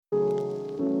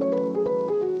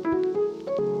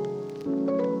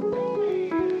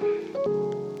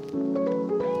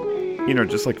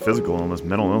just like physical illness,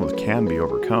 mental illness can be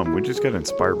overcome. We just got to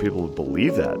inspire people to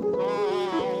believe that.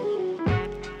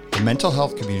 The mental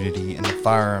health community and the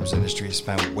firearms industry have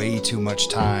spent way too much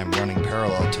time running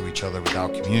parallel to each other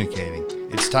without communicating.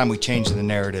 It's time we change the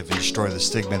narrative and destroy the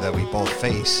stigma that we both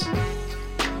face.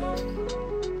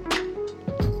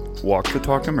 Walk the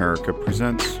Talk America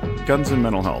presents Guns and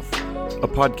Mental Health, a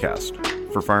podcast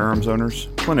for firearms owners,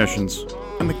 clinicians,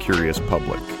 and the curious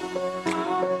public.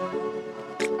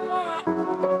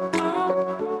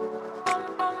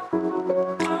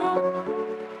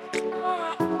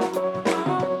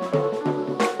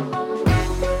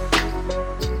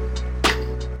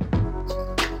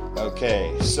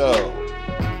 Okay, so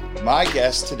my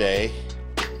guest today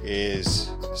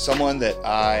is someone that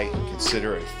I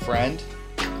consider a friend,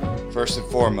 first and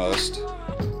foremost,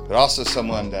 but also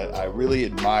someone that I really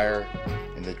admire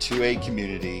in the 2A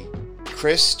community,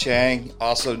 Chris Chang,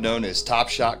 also known as Top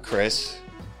Shot Chris.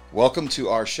 Welcome to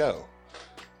our show.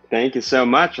 Thank you so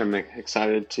much. I'm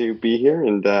excited to be here,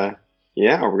 and we're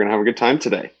going to have a good time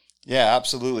today. Yeah,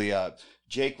 absolutely.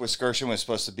 Jake Wiskerson was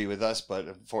supposed to be with us, but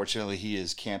unfortunately he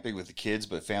is camping with the kids,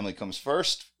 but family comes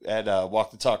first at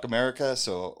Walk the Talk America,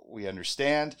 so we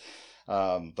understand.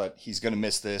 But he's going to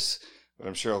miss this, but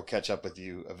I'm sure he'll catch up with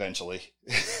you eventually.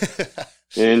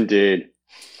 Indeed.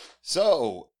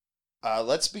 So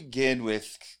let's begin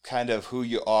with kind of who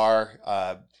you are.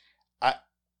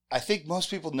 I think most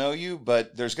people know you,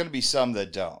 but there's going to be some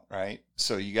that don't, right?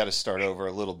 So you got to start over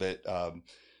a little bit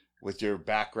with your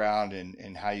background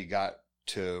and how you got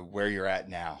to where you're at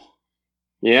now.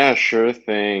 Yeah, sure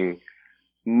thing.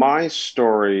 My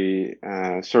story,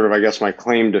 I guess my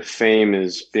claim to fame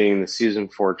is being the season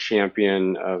 4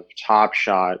 champion of Top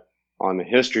Shot on the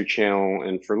History Channel.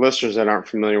 And for listeners that aren't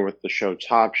familiar with the show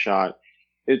Top Shot,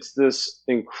 it's this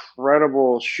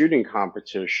incredible shooting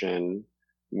competition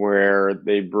where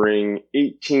they bring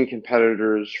 18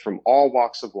 competitors from all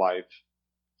walks of life,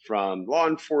 from law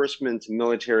enforcement to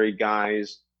military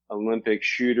guys, Olympic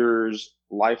shooters,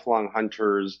 lifelong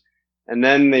hunters, and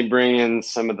then they bring in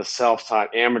some of the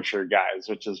self-taught amateur guys,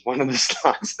 which is one of the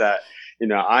slots that,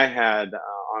 I had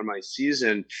on my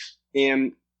season.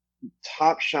 And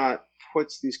Top Shot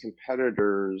puts these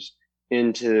competitors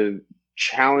into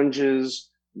challenges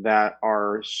that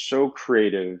are so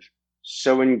creative,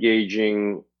 so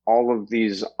engaging, all of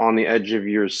these on the edge of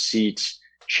your seat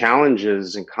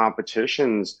challenges and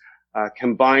competitions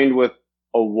combined with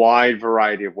a wide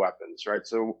variety of weapons, right?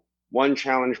 So one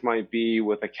challenge might be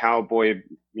with a cowboy,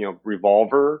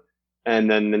 revolver, and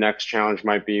then the next challenge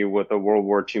might be with a World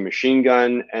War II machine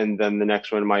gun, and then the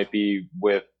next one might be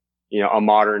with, a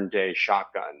modern day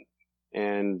shotgun.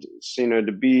 And so,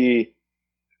 to be,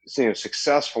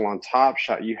 successful on Top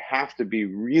Shot, you have to be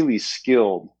really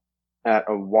skilled at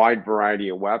a wide variety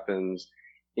of weapons.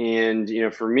 And,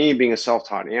 for me, being a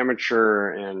self-taught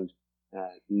amateur and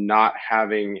not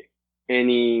having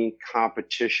any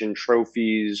competition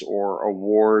trophies or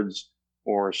awards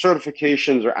or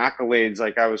certifications or accolades,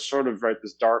 like I was sort of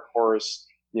this dark horse,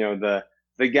 the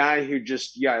guy who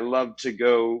just, I love to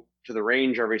go to the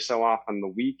range every so often on the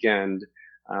weekend.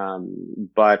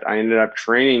 But I ended up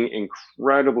training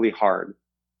incredibly hard,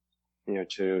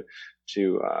 to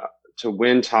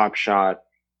win Top Shot.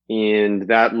 And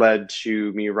that led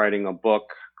to me writing a book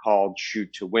called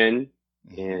Shoot to Win.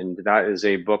 And that is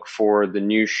a book for the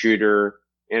new shooter.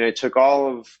 And it took all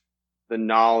of the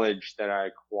knowledge that I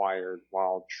acquired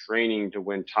while training to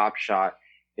win Top Shot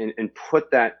and put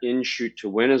that in Shoot to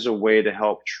Win as a way to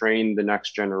help train the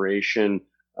next generation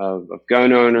of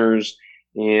gun owners.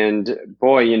 And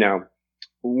boy,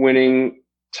 winning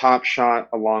Top Shot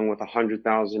along with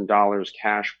 $100,000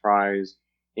 cash prize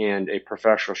and a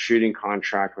professional shooting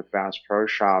contract with Bass Pro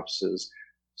Shops is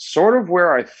sort of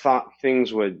where I thought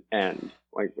things would end.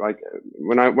 Like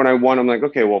when I won, I'm like,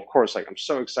 okay, well, of course, I'm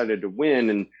so excited to win.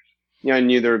 And, I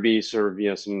knew there would be sort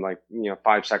of, some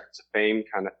 5 seconds of fame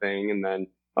kind of thing. And then,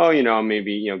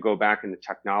 maybe, go back into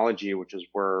technology, which is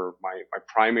where my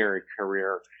primary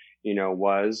career,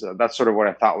 was. That's sort of what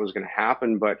I thought was going to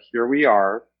happen. But here we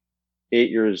are 8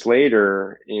 years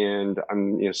later, and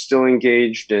I'm, still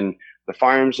engaged in the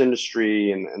firearms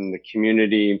industry and the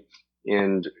community.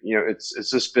 And,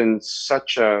 it's just been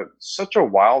such a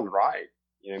wild ride,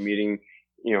 meeting,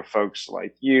 folks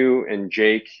like you and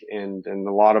Jake and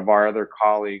a lot of our other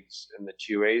colleagues in the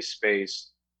 2A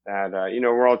space that,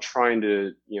 we're all trying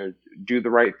to, do the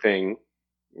right thing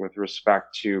with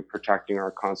respect to protecting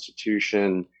our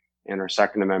Constitution and our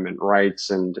Second Amendment rights.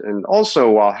 And also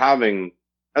while having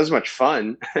as much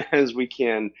fun as we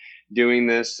can doing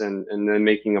this and then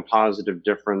making a positive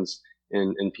difference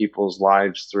in people's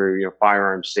lives through,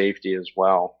 firearm safety as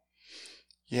well.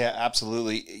 Yeah,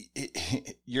 absolutely.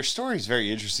 Your story is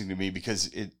very interesting to me because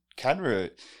it kind of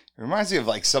it reminds me of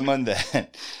like someone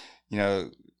that, you know,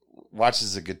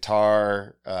 watches a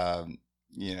guitar,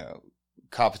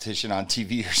 competition on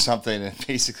TV or something, and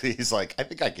basically is like, I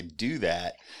think I could do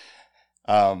that.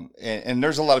 And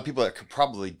there's a lot of people that could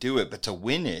probably do it, but to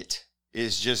win it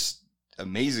is just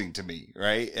amazing to me,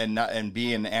 right? And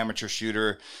be an amateur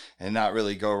shooter and not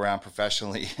really go around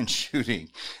professionally and shooting.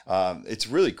 It's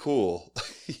really cool.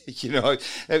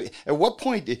 At what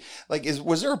point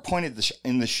was there a point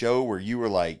in the show where you were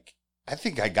like, I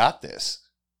think I got this?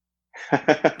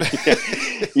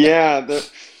 Yeah,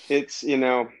 it's,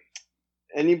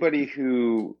 anybody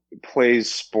who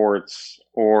plays sports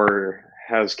or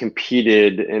has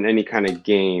competed in any kind of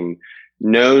game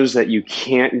knows that you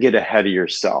can't get ahead of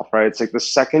yourself, right? It's like the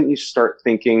second you start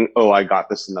thinking, oh, I got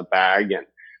this in the bag and,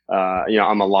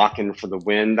 I'm a lock in for the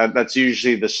win. That's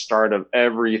usually the start of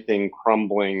everything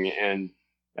crumbling and,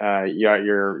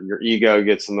 your ego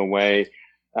gets in the way.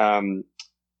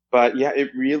 But yeah,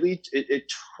 it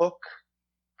took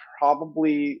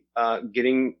probably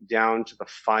getting down to the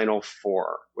final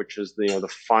four, which is the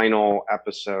final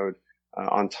episode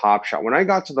on Top Shot. When I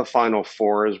got to the final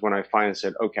four is when I finally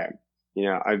said, okay,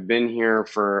 I've been here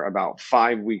for about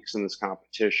 5 weeks in this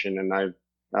competition, and I've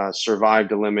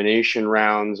survived elimination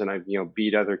rounds, and I've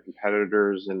beat other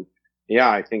competitors, and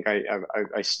yeah, I think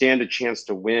I stand a chance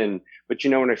to win. But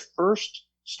when I first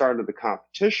started the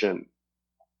competition,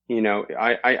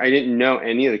 I didn't know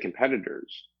any of the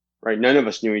competitors, right? None of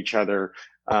us knew each other.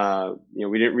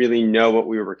 We didn't really know what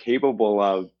we were capable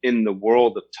of in the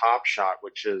world of Top Shot,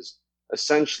 which is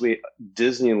essentially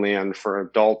Disneyland for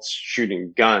adults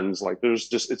shooting guns. Like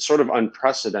it's sort of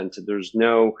unprecedented. There's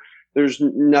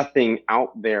nothing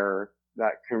out there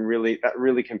that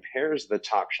really compares the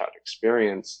Top Shot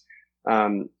experience.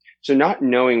 So not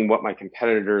knowing what my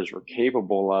competitors were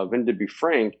capable of, and to be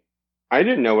frank, I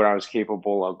didn't know what I was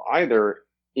capable of either.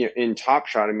 In Top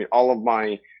Shot, I mean, all of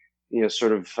my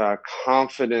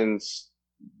confidence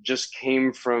just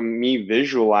came from me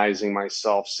visualizing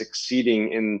myself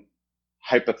succeeding in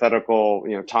hypothetical,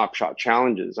 Top Shot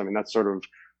challenges. I mean, that's sort of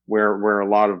where a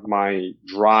lot of my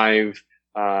drive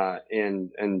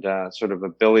and sort of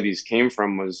abilities came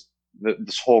from, was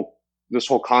this whole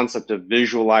concept of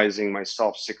visualizing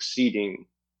myself succeeding,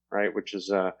 right? Which is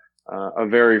a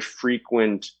very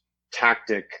frequent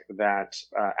tactic that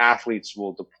athletes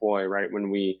will deploy, right?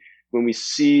 When we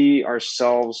see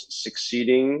ourselves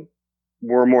succeeding,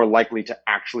 we're more likely to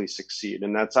actually succeed.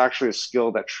 And that's actually a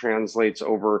skill that translates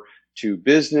over to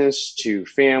business, to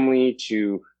family,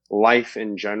 to life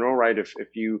in general, right? If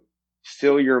you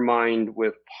fill your mind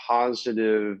with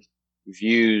positive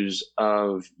views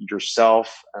of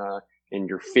yourself and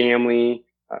your family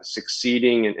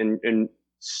succeeding, and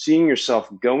seeing yourself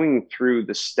going through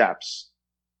the steps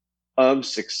of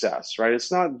success, right? It's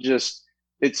not just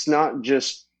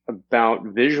about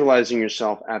visualizing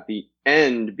yourself at the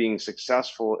end being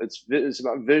successful. It's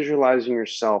about visualizing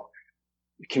yourself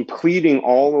completing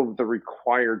all of the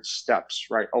required steps,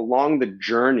 right, along the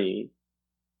journey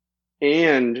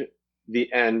and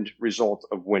the end result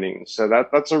of winning. So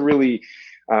that's a really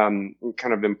kind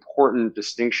of important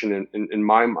distinction in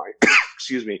my mind,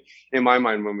 excuse me, in my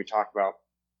mind when we talk about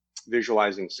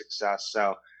visualizing success.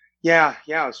 So yeah,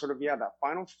 that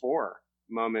final four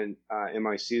moment in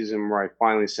my season where I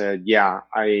finally said, yeah,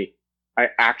 I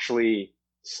actually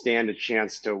stand a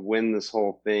chance to win this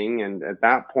whole thing. And at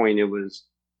that point, it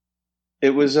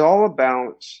was all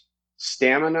about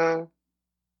stamina,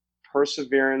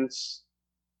 perseverance,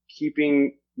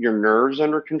 keeping your nerves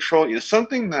under control.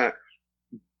 Something that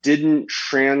didn't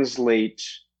translate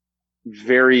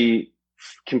very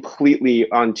completely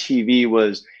on TV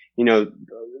was,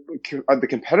 the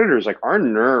competitors, like our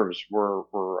nerves were,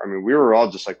 we were all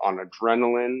just like on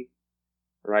adrenaline,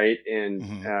 right? And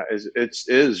it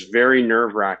is very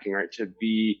nerve wracking, right? To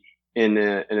be in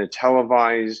a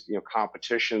televised,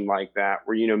 competition like that,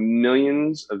 where,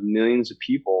 millions of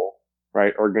people,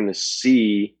 right, are going to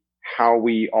see how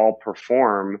we all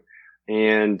perform.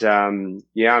 And,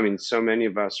 so many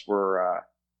of us were,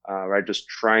 right, just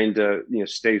trying to,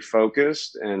 stay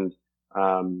focused and,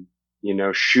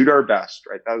 shoot our best,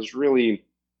 right? That was really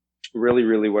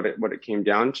what it came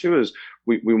down to, is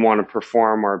we want to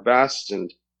perform our best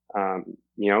and,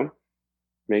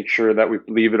 make sure that we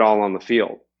leave it all on the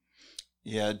field.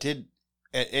 Yeah.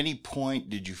 At any point,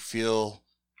 did you feel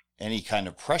any kind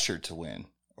of pressure to win,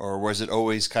 or was it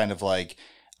always kind of like,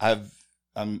 I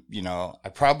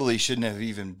probably shouldn't have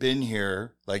even been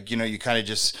here. Like, you kind of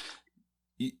just,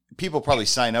 people probably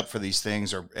sign up for these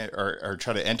things or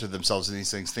try to enter themselves in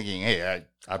these things thinking, hey,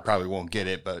 I probably won't get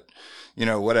it, but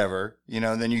whatever,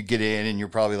 and then you get in and you're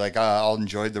probably like, I'll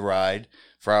enjoy the ride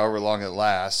for however long it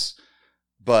lasts.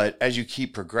 But as you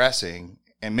keep progressing,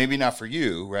 and maybe not for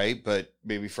you, right, but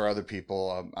maybe for other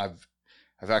people, I've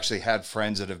actually had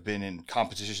friends that have been in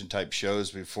competition type shows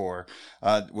before.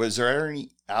 Was there any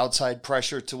outside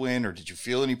pressure to win, or did you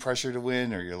feel any pressure to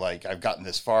win, or you're like, I've gotten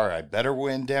this far, I better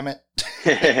win, damn it?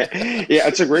 Yeah,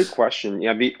 it's a great question.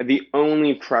 Yeah, the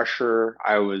only pressure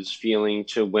I was feeling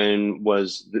to win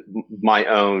was my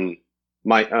own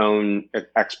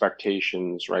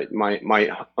expectations, right?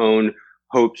 My own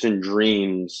hopes and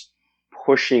dreams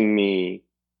pushing me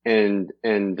and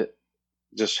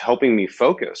just helping me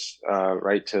focus,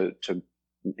 right, to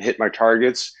hit my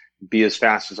targets, be as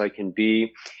fast as I can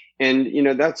be. And,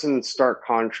 that's in stark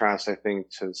contrast, I think,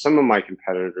 to some of my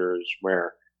competitors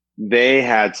where they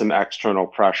had some external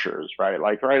pressures, right?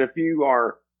 Like, right, if you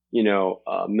are,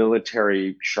 a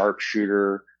military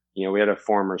sharpshooter, we had a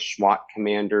former SWAT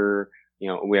commander,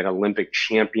 we had Olympic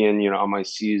champion, on my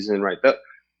season, right? That,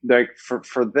 like,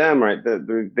 for them, right,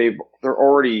 they're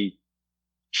already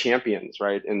champions,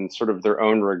 right, in sort of their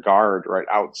own regard, right,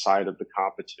 outside of the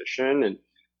competition. And,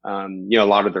 a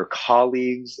lot of their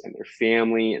colleagues and their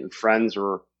family and friends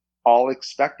were all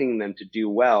expecting them to do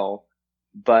well.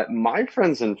 But my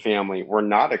friends and family were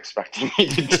not expecting me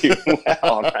to do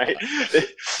well, right?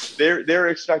 They're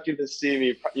expecting to see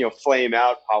me, flame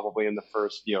out probably in the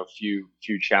first,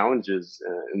 few challenges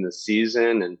in the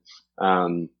season.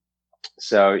 And,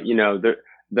 so,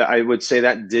 I would say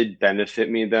that did benefit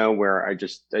me though, where I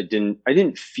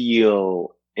didn't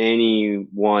feel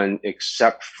anyone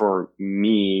except for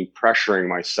me pressuring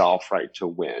myself, right, to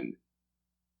win.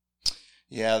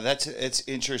 Yeah, it's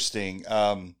interesting.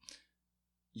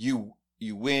 You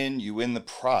win the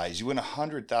prize, you win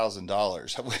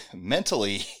 $100,000.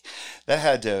 Mentally, that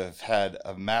had to have had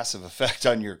a massive effect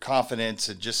on your confidence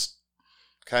and just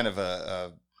kind of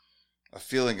a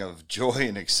feeling of joy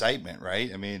and excitement,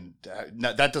 right? I mean,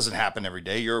 that doesn't happen every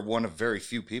day. You're one of very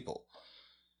few people.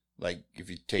 Like, if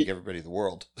you take everybody in the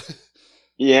world.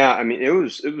 Yeah, I mean, it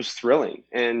was thrilling.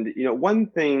 And, one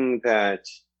thing that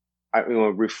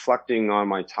reflecting on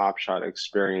my Top Shot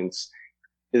experience,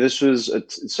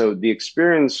 so the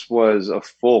experience was a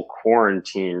full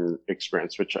quarantine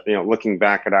experience, which, looking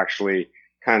back, it actually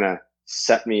kind of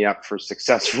set me up for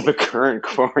success for the current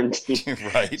quarantine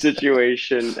right.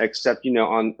 situation, except, in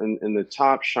the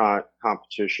Top Shot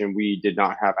competition, we did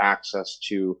not have access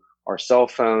to our cell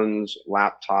phones,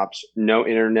 laptops, no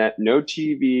internet, no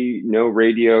TV, no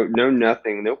radio, no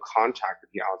nothing, no contact with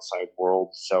the outside world.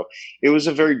 So it was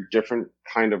a very different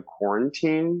kind of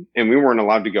quarantine, and we weren't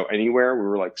allowed to go anywhere. We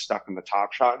were like stuck in the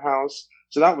Top Shot house.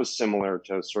 So that was similar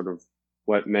to sort of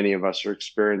what many of us are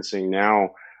experiencing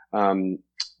now.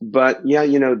 But yeah,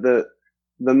 one of the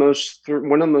most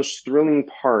thrilling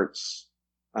parts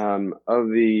of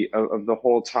the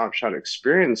whole Top Shot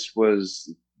experience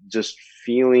was just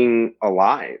feeling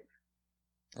alive,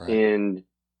 right,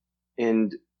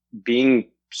 and being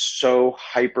so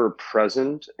hyper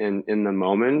present in the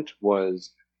moment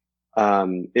was.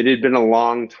 It had been a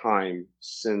long time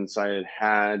since I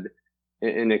had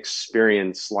an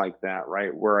experience like that,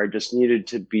 right, where I just needed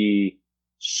to be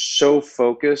so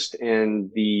focused,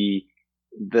 and the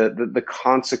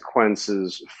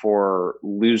consequences for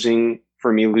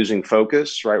me losing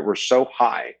focus, right, were so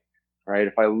high, right?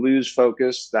 If I lose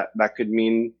focus, that could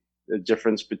mean the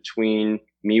difference between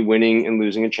me winning and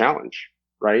losing a challenge,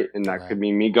 right? And that could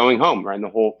mean me going home, right? And the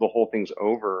whole thing's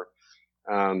over.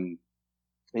 And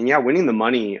yeah, winning the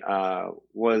money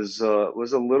was a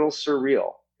little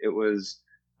surreal. It was,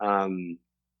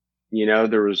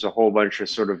 there was a whole bunch of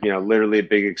sort of, literally a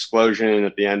big explosion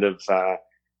at the end of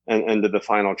the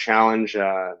final challenge.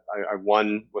 I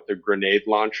won with a grenade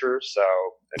launcher. So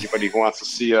anybody who wants to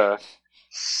see a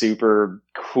super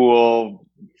cool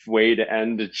way to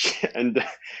end a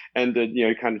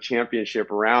kind of championship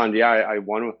round, yeah, I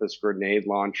won with this grenade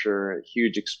launcher,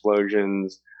 huge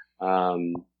explosions.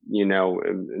 And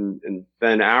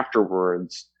then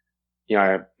afterwards,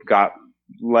 I got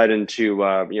led into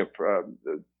a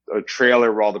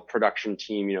trailer where all the production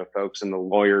team, folks and the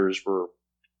lawyers were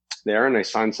there, and I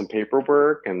signed some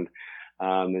paperwork, and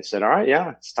they said, all right,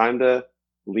 yeah, it's time to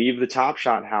leave the Top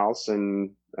Shot house.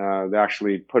 And they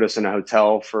actually put us in a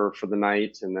hotel for the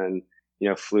night, and then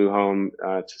flew home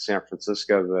to San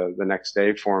Francisco the next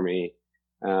day for me.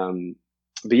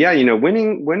 But yeah,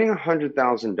 winning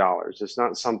 $100,000 is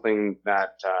not something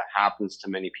that happens to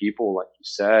many people, like you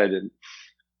said. And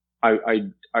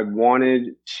I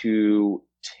wanted to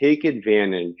take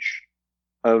advantage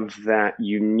of that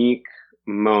unique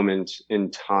moment in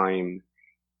time.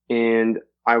 And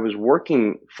I was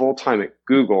working full time at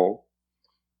Google,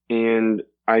 and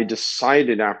I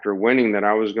decided after winning that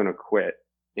I was going to quit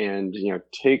and,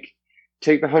 take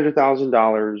the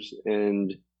 $100,000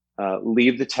 and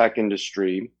leave the tech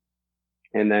industry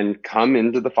and then come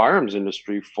into the firearms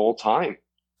industry full time.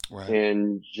 Right.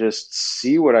 And just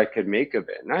see what I could make of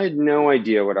it. And I had no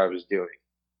idea what I was doing.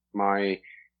 My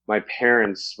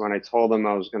parents, when I told them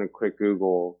I was going to quit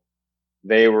Google,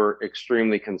 they were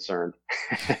extremely concerned.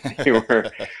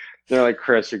 They're like,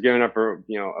 Chris, you're giving up a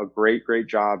great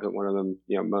job at one of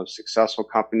the most successful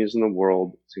companies in the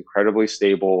world. It's incredibly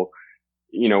stable.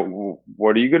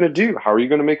 What are you going to do? How are you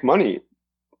going to make money?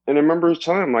 And I remember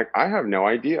telling them, like, I have no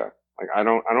idea. Like, I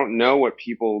don't know what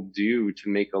people do to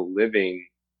make a living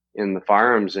in the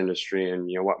firearms industry and,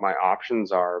 what my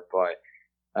options are. But,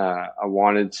 I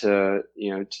wanted to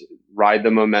ride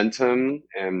the momentum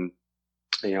and,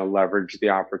 leverage the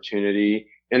opportunity.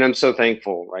 And I'm so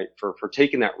thankful, right, for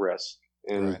taking that risk.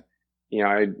 And,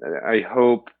 right. I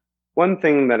hope one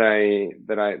thing that I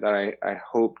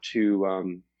hope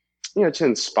to, to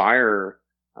inspire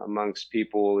amongst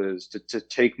people is to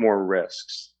take more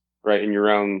risks, right, in your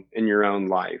own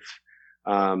life.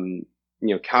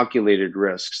 Calculated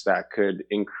risks that could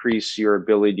increase your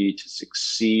ability to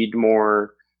succeed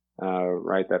more,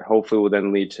 right? That hopefully will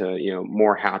then lead to,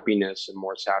 more happiness and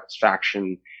more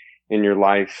satisfaction in your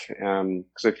life.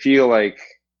 Because I feel like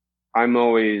I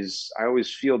always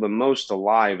feel the most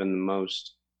alive and the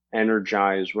most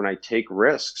energized when I take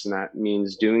risks. And that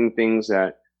means doing things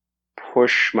that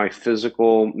push my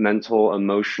physical, mental,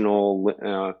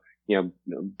 emotional,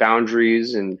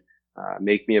 boundaries and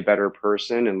make me a better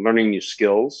person, and learning new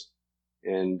skills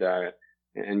and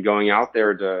going out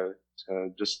there to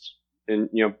just,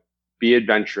 be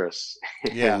adventurous.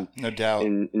 Yeah, no doubt.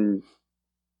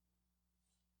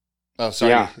 Oh,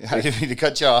 sorry. Yeah. I didn't mean to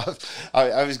cut you off.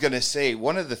 I was going to say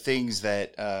one of the things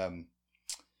that,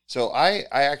 so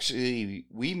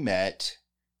we met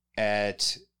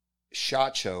at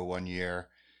SHOT Show one year,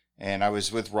 and I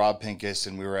was with Rob Pincus,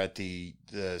 and we were at the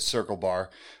Circle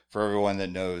Bar. For everyone that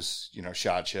knows,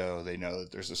 SHOT Show, they know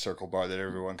that there's a Circle Bar that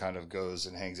everyone kind of goes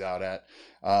and hangs out at.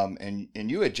 And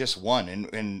you had just won,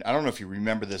 and I don't know if you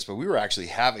remember this, but we were actually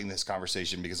having this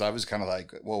conversation because I was kind of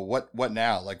like, well, what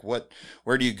now? Like,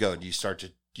 where do you go? Do you start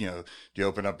to, do you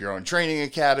open up your own training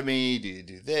academy? Do you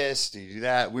do this? Do you do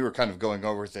that? We were kind of going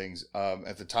over things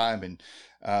at the time, and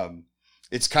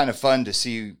it's kind of fun to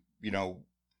see,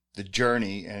 the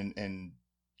journey and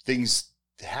things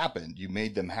happened. You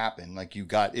made them happen. Like, you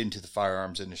got into the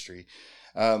firearms industry.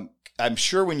 I'm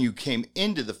sure when you came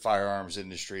into the firearms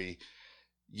industry,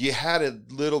 you had a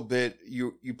little bit,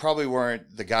 you probably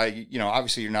weren't the guy,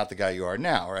 obviously you're not the guy you are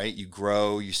now, right? You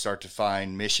grow, you start to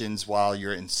find missions while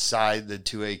you're inside the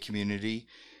 2A community.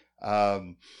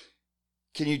 Can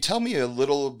you tell me a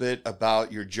little bit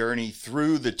about your journey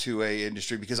through the 2A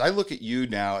industry? Because I look at you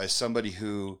now as somebody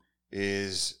who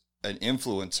is an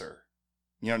influencer.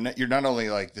 You're not only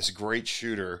like this great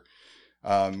shooter,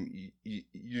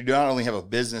 you not only have a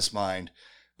business mind,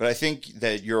 but I think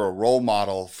that you're a role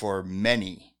model for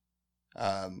many,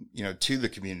 to the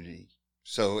community.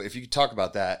 So if you could talk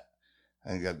about that, I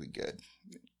think that'd be good.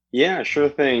 Yeah, sure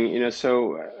thing.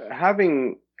 So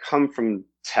having come from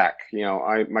tech,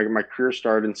 my career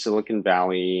started in Silicon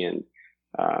Valley, and,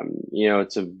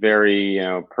 it's a very,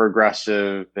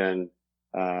 progressive and,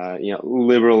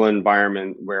 liberal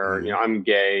environment where, I'm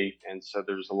gay. And so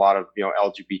there's a lot of,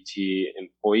 LGBT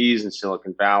employees in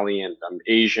Silicon Valley, and I'm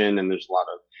Asian, and there's a lot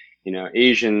of,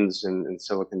 Asians in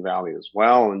Silicon Valley as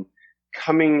well. And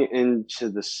coming into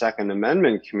the Second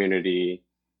Amendment community,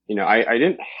 I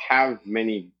didn't have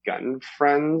many gun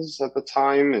friends at the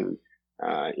time. And,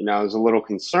 I was a little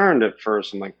concerned at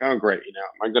first. I'm like, oh, great.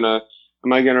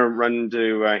 Am I gonna run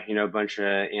into a bunch of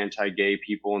anti-gay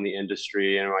people in the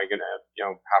industry, and am I gonna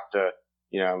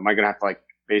am I gonna have to like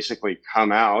basically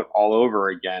come out all over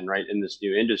again, right, in this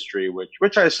new industry,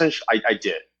 which I essentially I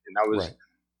did, and that was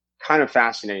kind of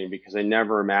fascinating because I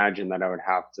never imagined that I would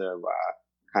have to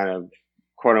kind of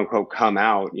quote unquote come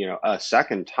out a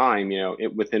second time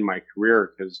within my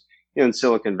career, because in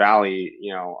Silicon Valley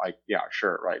like, yeah,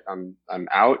 sure, right, I'm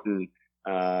out, and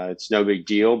it's no big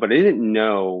deal, but I didn't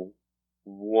know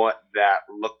what that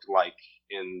looked like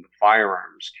in the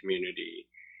firearms community.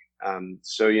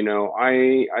 So,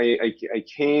 I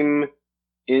came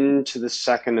into the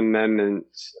Second Amendment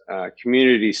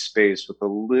community space with a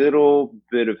little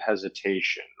bit of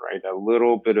hesitation, right? A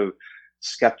little bit of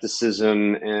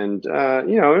skepticism and,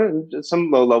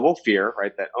 some low level fear,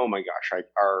 right? That, oh my gosh,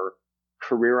 our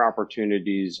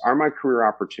are my career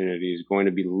opportunities going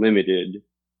to be limited,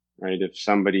 right? If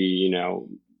somebody,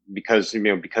 because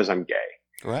I'm gay.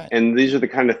 Right. And these are the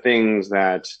kind of things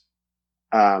that,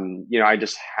 I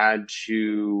just had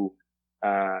to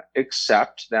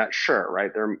accept that, sure,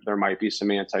 right? There might be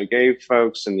some anti-gay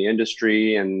folks in the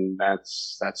industry, and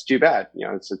that's too bad.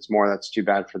 It's more that's too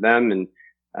bad for them. And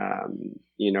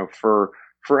for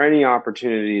any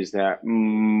opportunities that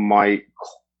might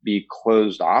be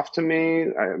closed off to me,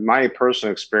 my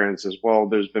personal experience is, well,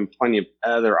 there's been plenty of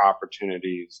other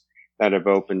opportunities that have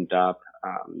opened up.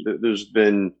 There's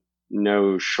been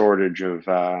no shortage of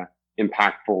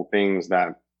impactful things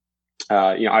that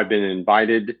I've been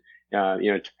invited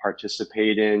to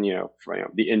participate in.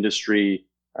 The industry,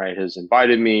 right, has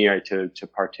invited me, right, to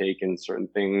partake in certain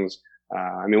things.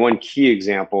 One key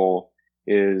example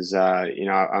is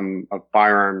I'm a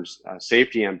firearms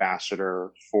safety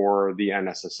ambassador for the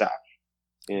NSSF,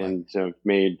 and have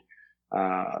made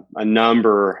a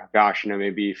number,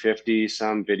 maybe 50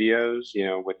 some videos,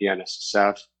 with the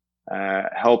NSSF,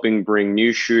 helping bring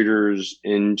new shooters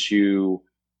into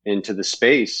the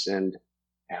space and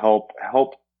help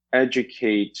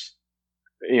educate,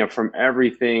 from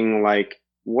everything like,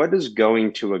 what does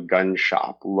going to a gun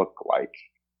shop look like?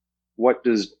 What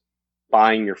does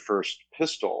buying your first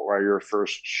pistol or your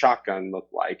first shotgun look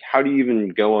like? How do you even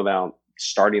go about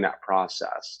starting that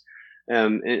process?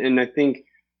 And I think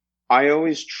I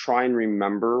always try and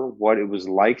remember what it was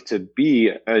like to be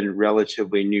a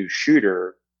relatively new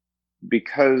shooter,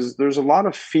 because there's a lot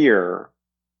of fear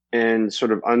and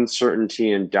sort of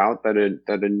uncertainty and doubt that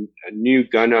a new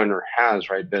gun owner has,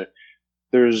 right? That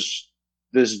there's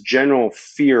this general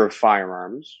fear of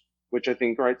firearms, which I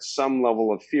think, right, some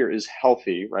level of fear is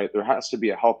healthy, right? There has to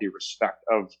be a healthy respect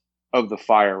of the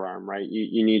firearm, right?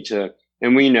 You need to,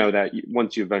 and we know that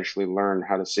once you eventually learn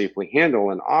how to safely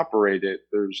handle and operate it,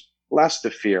 there's less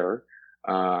to fear,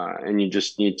 and you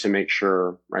just need to make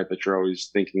sure, right, that you're always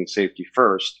thinking safety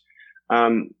first.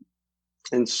 And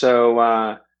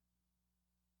so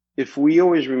if we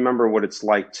always remember what it's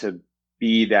like to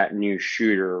be that new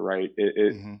shooter, right,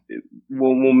 it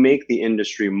will make the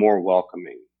industry more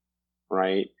welcoming,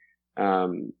 right? I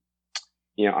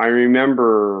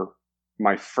remember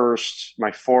my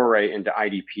foray into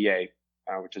IDPA,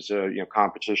 which is a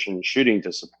competition shooting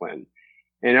discipline.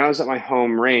 And I was at my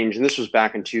home range, and this was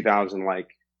back in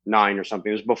 2009 or something.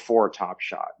 It was before Top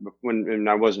Shot, when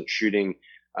I wasn't shooting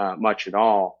much at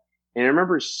all. And I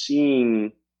remember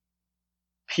seeing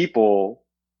people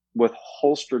with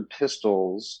holstered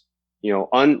pistols, there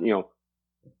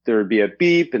would be a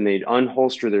beep and they'd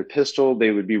unholster their pistol.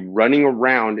 They would be running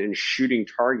around and shooting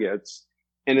targets.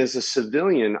 And as a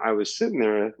civilian, I was sitting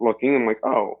there looking, I'm like,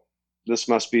 oh, this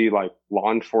must be like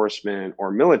law enforcement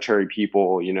or military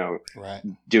people, right,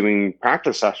 doing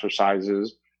practice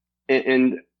exercises.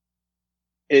 And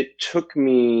it took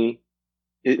me,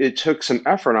 it took some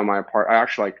effort on my part. I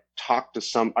actually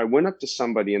I went up to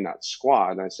somebody in that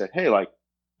squad and I said, hey, like,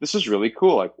 this is really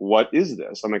cool. Like, what is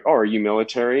this? I'm like, oh, are you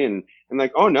military? And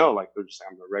like, oh no, like, they're just,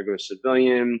 I'm a regular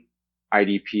civilian.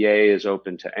 IDPA is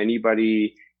open to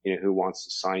anybody, who wants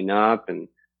to sign up. And,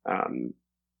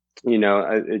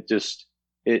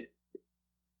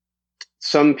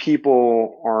 some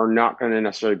people are not going to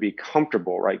necessarily be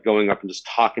comfortable, right, going up and just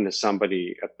talking to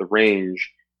somebody at the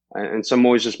range. And so I'm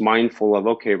always just mindful of,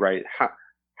 okay, right,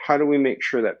 how do we make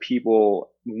sure that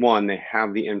people, one, they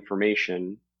have the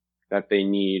information that they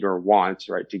need or want,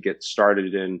 right, to get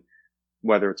started in,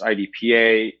 whether it's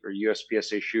IDPA or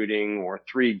USPSA shooting or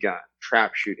 3-gun,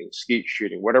 trap shooting, skeet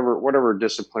shooting, whatever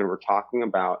discipline we're talking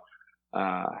about.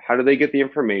 How do they get the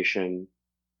information?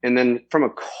 And then from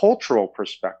a cultural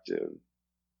perspective,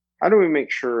 how do we make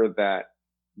sure that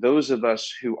those of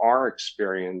us who are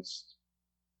experienced,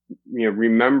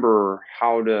 remember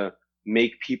how to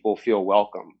make people feel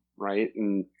welcome, right?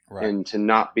 And to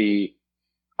not be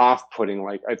off-putting.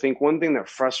 Like, I think one thing that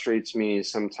frustrates me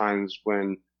sometimes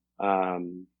when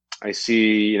I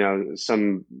see,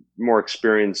 some more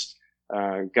experienced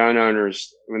gun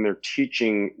owners when they're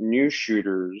teaching new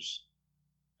shooters.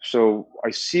 So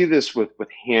I see this with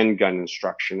handgun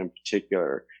instruction in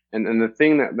particular. And the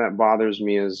thing that bothers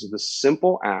me is the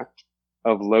simple act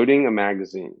of loading a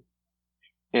magazine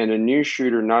and a new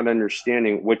shooter not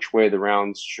understanding which way the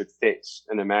rounds should face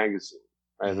in a magazine.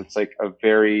 Right? It's like a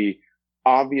very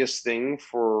obvious thing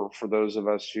for those of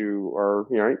us who are,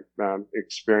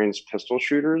 experienced pistol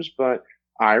shooters. But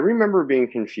I remember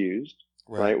being confused,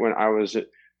 right, when I was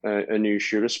a new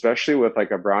shooter, especially with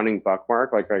like a Browning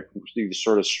Buckmark, like these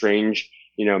sort of strange,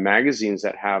 magazines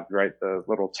that have, right, the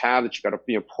little tab that you got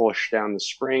to push down the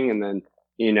spring, and then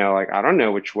like, I don't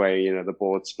know which way, the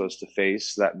bullet's supposed to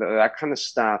face, that kind of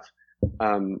stuff.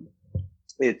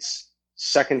 It's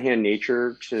secondhand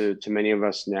nature to many of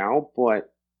us now,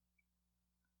 but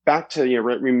back to,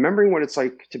 remembering what it's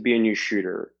like to be a new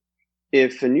shooter.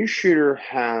 If a new shooter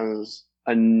has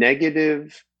a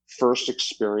negative first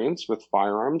experience with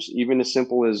firearms, even as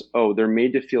simple as, they're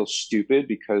made to feel stupid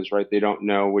because, they don't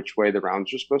know which way the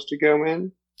rounds are supposed to go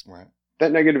in. Right.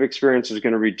 That negative experience is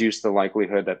going to reduce the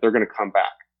likelihood that they're going to come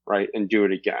back, and do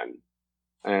it again.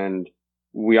 And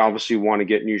we obviously want to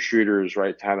get new shooters,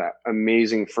 to have that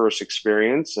amazing first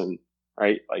experience. And,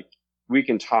 we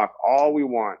can talk all we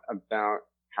want about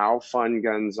how fun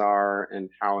guns are and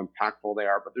how impactful they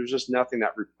are, but there's just nothing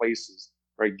that replaces,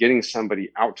 getting somebody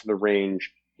out to the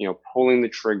range, pulling the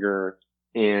trigger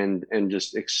and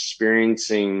just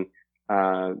experiencing,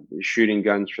 shooting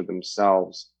guns for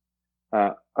themselves.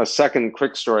 A second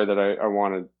quick story that I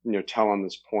want to, tell on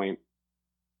this point,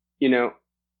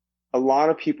 a lot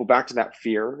of people, back to that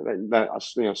fear that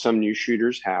some new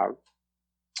shooters have,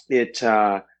 it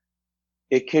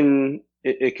can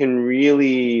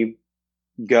really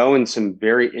go in some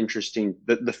very interesting,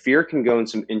 the fear can go in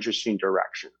some interesting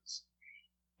directions.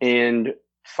 And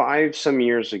 5 some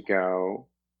years ago,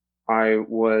 I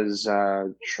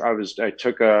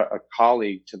took a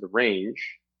colleague to the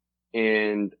range,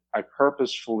 and I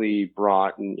purposefully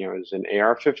brought, it was an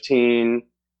AR-15,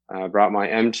 brought my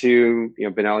M2,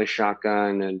 Benelli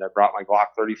shotgun, and I brought my Glock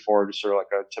 34, just sort of like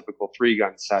a typical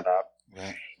 3-gun setup.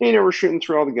 Right. And we're shooting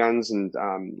through all the guns, and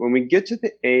when we get to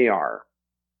the AR,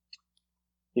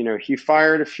 he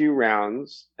fired a few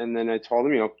rounds, and then I told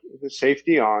him, the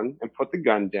safety on, and put the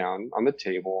gun down on the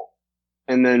table.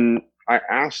 And then I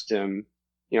asked him,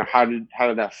 how did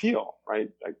that feel? Right?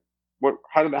 Like,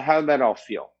 how did that all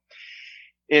feel?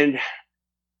 And,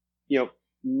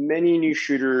 many new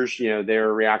shooters,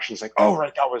 their reactions like, oh,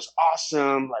 right, that was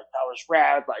awesome. Like, that was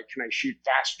rad. Like, can I shoot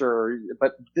faster?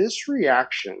 But this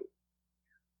reaction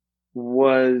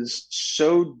was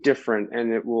so different,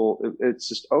 and it's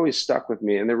just always stuck with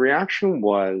me. And the reaction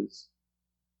was,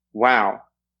 wow,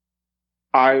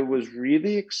 I was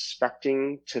really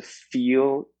expecting to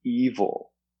feel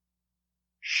evil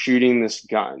shooting this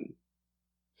gun.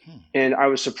 And I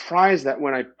was surprised that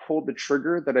when I pulled the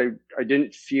trigger that I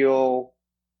didn't feel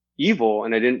evil,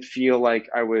 and I didn't feel like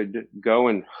I would go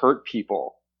and hurt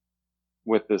people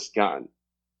with this gun.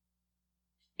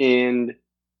 And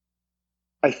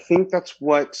I think that's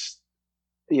what,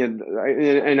 and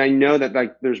I know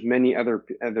that there's many other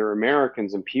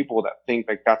Americans and people that think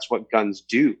that's what guns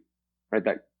do, right?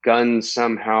 That guns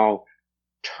somehow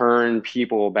turn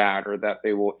people bad, or that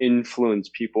they will influence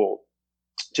people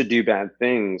to do bad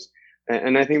things.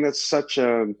 And I think that's such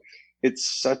a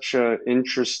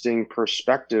interesting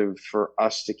perspective for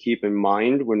us to keep in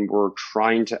mind when we're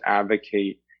trying to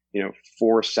advocate,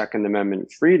 for Second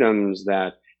Amendment freedoms.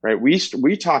 That,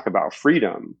 we talk about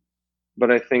freedom,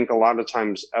 but I think a lot of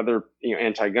times other,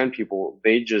 anti-gun people,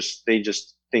 they just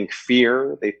think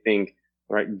fear. They think,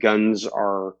 guns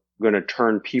are going to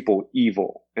turn people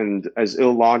evil. And as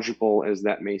illogical as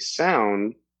that may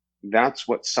sound, that's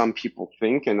what some people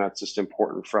think, and that's just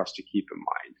important for us to keep in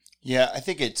mind. Yeah, I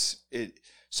think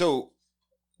so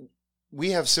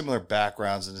we have similar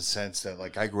backgrounds in the sense that,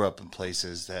 I grew up in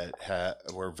places that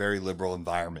were very liberal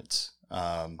environments.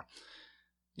 I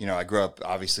grew up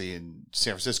obviously in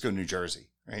San Francisco, New Jersey,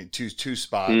 right? Two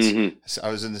spots. Mm-hmm.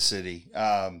 I was in the city.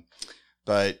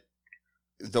 But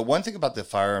the one thing about the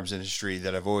firearms industry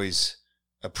that I've always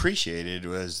appreciated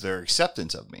was their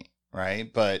acceptance of me,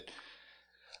 right? But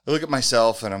I look at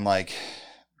myself and I'm like,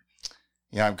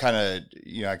 I'm kind of,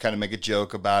 I kind of make a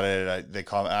joke about it.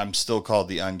 I'm still called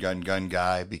the ungunned gun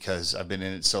guy because I've been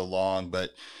in it so long, but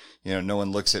no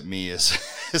one looks at me as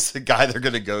the guy they're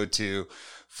going to go to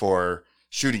for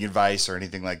shooting advice or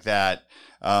anything like that.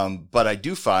 But I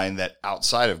do find that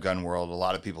outside of gun world, a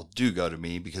lot of people do go to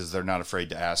me because they're not afraid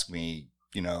to ask me,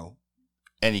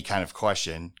 any kind of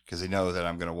question, because they know that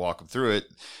I'm going to walk them through it,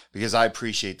 because I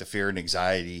appreciate the fear and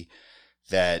anxiety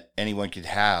that anyone could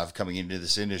have coming into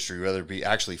this industry, whether it be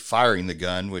actually firing the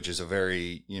gun, which is a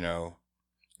very,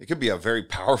 it could be a very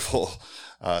powerful,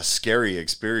 scary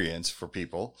experience for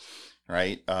people,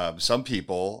 right? Some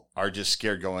people are just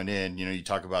scared going in. You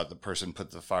talk about the person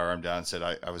put the firearm down and said,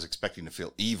 I was expecting to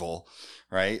feel evil,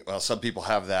 right? Well, some people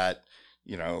have that,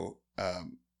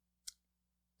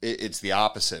 it's the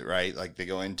opposite, right? Like they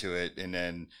go into it and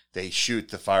then they shoot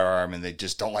the firearm and they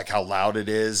just don't like how loud it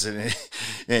is. And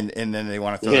and then they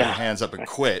want to throw their hands up and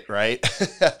quit, right?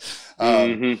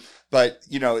 But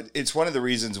it's one of the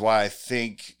reasons why I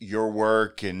think your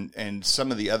work and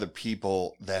some of the other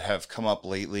people that have come up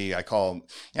lately, I call them,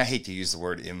 I hate to use the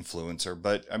word influencer,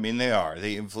 but I mean,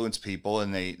 they influence people,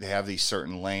 and they have these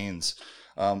certain lanes.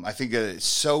 I think that it's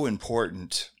so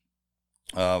important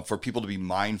for people to be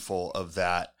mindful of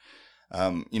that.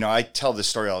 I tell this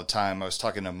story all the time. I was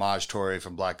talking to Maj Toure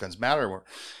from Black Guns Matter,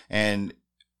 and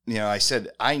I said,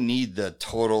 I need the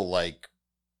total like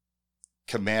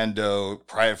commando,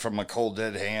 private from a cold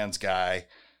dead hands guy.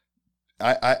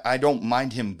 I don't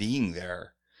mind him being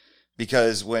there,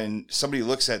 because when somebody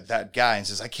looks at that guy and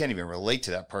says, I can't even relate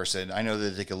to that person, I know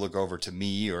that they could look over to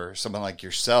me or someone like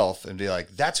yourself and be like,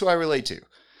 that's who I relate to.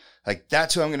 Like,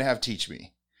 that's who I'm going to have teach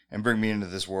me and bring me into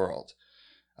this world.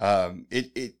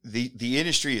 The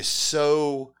industry is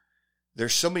so,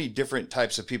 there's so many different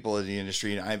types of people in the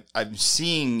industry, and I'm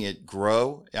seeing it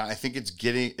grow. I think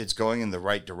it's going in the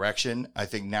right direction. I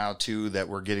think now too that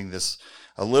we're getting this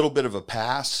a little bit of a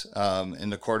pass in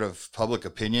the court of public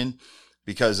opinion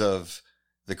because of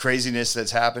the craziness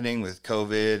that's happening with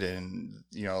COVID and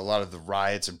a lot of the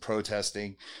riots and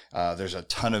protesting. There's a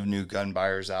ton of new gun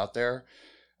buyers out there.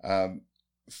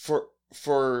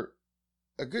 For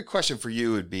a good question for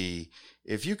you would be,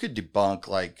 if you could debunk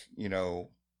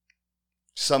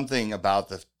something about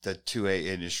the 2A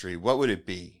industry, what would it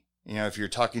be? If you're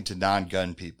talking to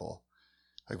non-gun people,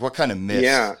 like what kind of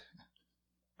myths?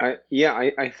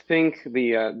 I think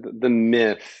the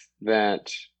myth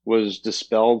that was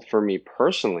dispelled for me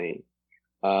personally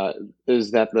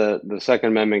is that the Second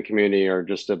Amendment community are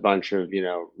just a bunch of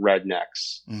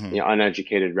rednecks,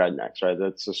 uneducated rednecks, right?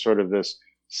 That's a sort of this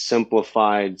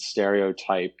simplified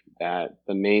stereotype that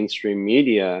the mainstream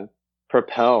media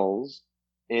propels,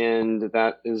 and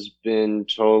that has been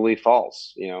totally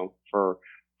false. For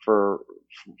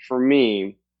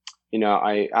me,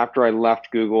 after I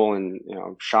left Google and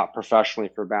shot professionally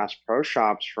for Bass Pro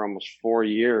Shops for almost 4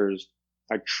 years,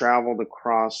 I traveled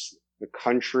across the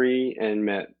country and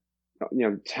met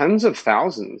tens of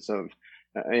thousands of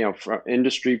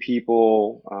industry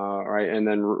people, right, and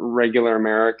then regular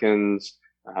Americans,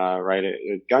 right,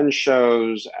 at gun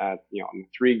shows, at on the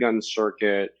 3-gun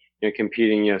circuit,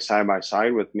 competing side by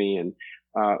side with me. And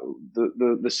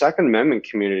the Second Amendment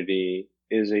community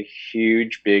is a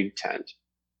huge big tent,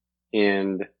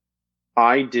 and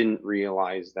I didn't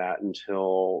realize that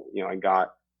until I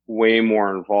got way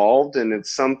more involved. And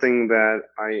it's something that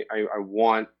I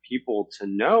want people to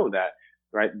know, that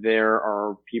right, there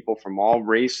are people from all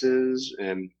races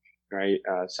and right,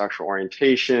 sexual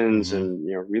orientations and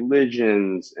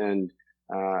religions, and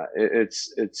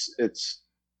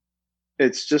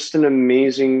it's just an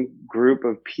amazing group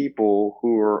of people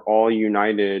who are all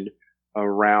united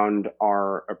around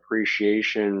our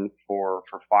appreciation for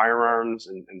firearms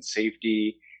and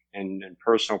safety and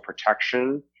personal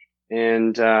protection.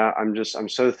 And I'm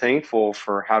so thankful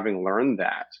for having learned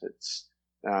that. It's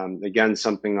again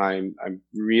something I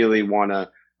really want to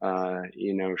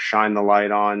shine the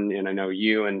light on, and I know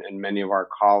you and many of our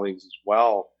colleagues as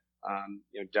well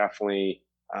definitely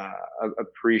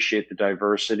appreciate the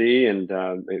diversity and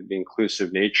the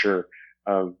inclusive nature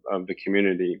of the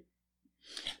community.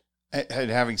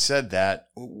 And having said that,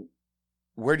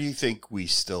 where do you think we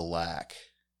still lack?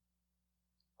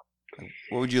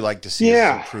 What would you like to see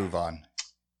us improve on?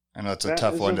 I know it's a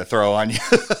tough one to throw on you.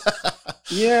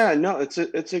 No,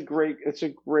 it's a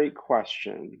great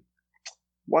question.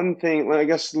 One thing, I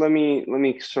guess, let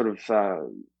me sort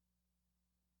of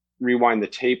rewind the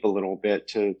tape a little bit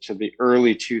to the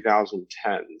early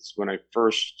 2010s when I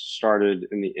first started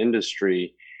in the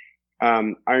industry.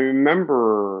 I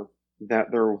remember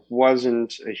that there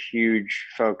wasn't a huge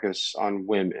focus on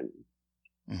women.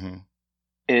 Mm-hmm.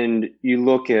 And you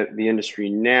look at the industry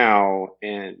now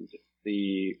and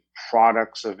the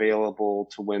products available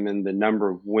to women, the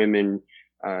number of women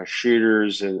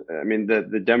shooters, and I mean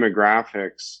the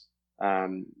demographics,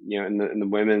 in the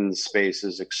women's space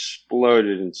has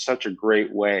exploded in such a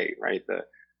great way, right?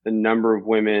 The number of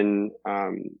women,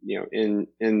 in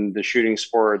the shooting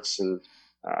sports and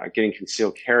getting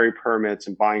concealed carry permits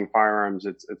and buying firearms,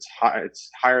 it's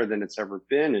higher than it's ever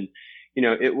been, and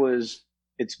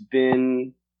it's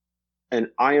been an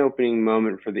eye-opening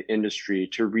moment for the industry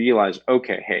to realize,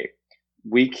 okay, hey,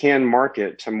 we can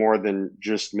market to more than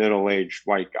just middle-aged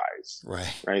white guys,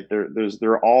 right?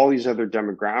 There are all these other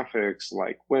demographics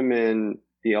like women,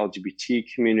 the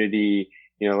LGBT community.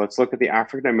 Let's look at the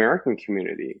African American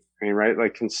community. I mean, right?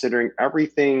 Like, considering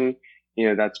everything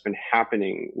that's been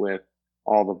happening with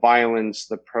all the violence,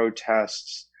 the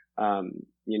protests,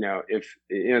 if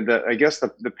I guess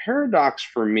the paradox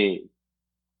for me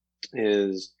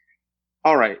is,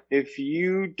 all right, if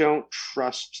you don't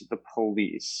trust the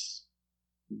police,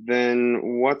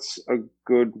 then what's a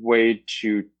good way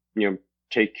to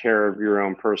take care of your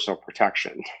own personal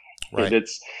protection? Right.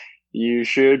 You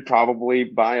should probably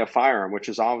buy a firearm, which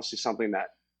is obviously something that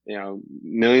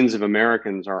millions of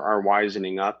Americans are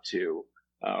wisening up to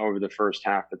over the first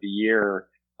half of the year.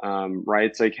 Right?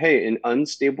 It's like, hey, in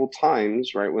unstable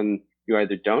times, right, when you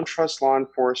either don't trust law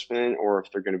enforcement, or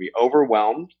if they're going to be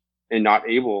overwhelmed and not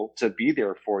able to be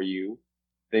there for you,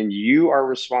 then you are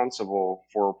responsible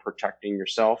for protecting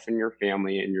yourself and your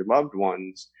family and your loved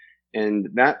ones. And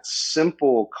that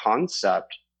simple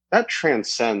concept, that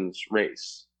transcends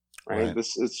race, right?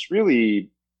 It's really,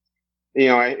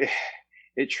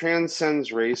 it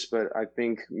transcends race, but I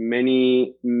think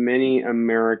many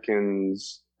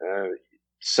Americans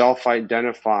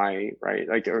self-identify, right?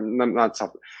 Like, or not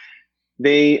self,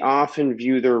 they often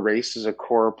view their race as a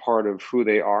core part of who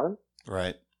they are.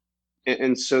 Right.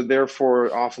 And so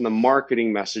therefore often the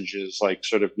marketing messages like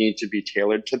sort of need to be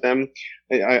tailored to them.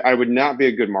 I would not be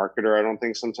a good marketer, I don't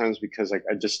think, sometimes, because like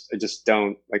I just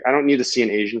don't, like, I don't need to see an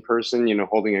Asian person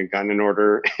holding a gun in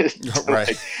order to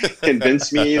Right.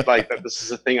 convince me like that this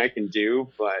is a thing I can do.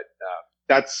 But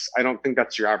I don't think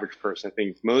that's your average person. I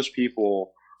think most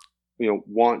people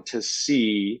want to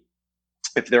see,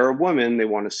 if they're a woman, they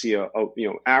want to see a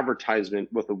advertisement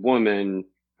with a woman,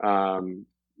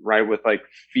 right, with like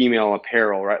female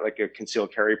apparel, right, like a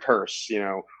concealed carry purse,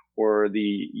 or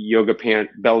the yoga pant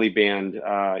belly band,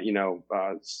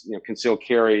 concealed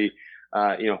carry,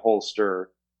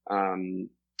 holster.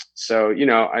 So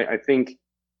I think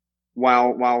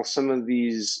while some of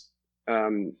these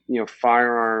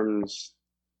firearms,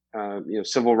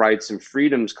 civil rights and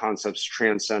freedoms concepts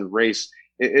transcend race,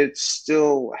 it's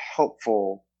still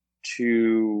helpful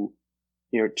to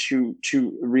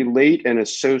to relate and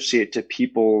associate to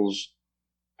people's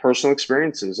personal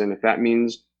experiences. And if that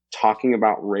means talking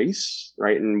about race,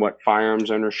 right, and what firearms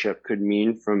ownership could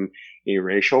mean from a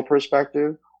racial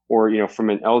perspective, or from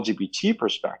an LGBT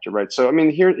perspective, right? So I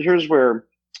mean, here's where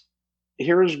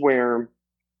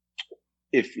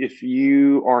if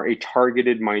you are a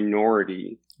targeted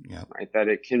minority, right, that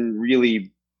it can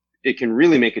really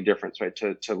make a difference, right,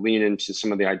 to lean into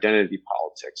some of the identity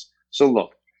politics. So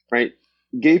look, right,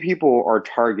 gay people are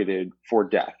targeted for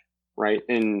death, right?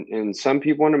 And some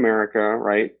people in America,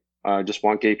 right, just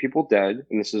want gay people dead.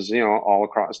 And this is, all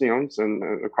across,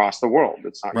 and across the world.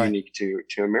 It's not unique to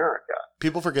America.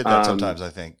 People forget that sometimes, I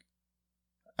think.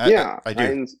 I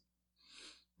do.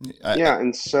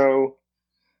 And so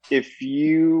if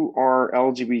you are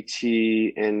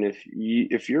LGBT and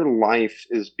if your life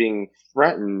is being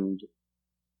threatened,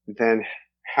 then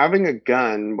having a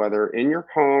gun, whether in your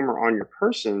home or on your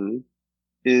person,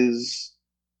 is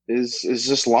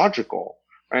just logical,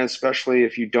 right? Especially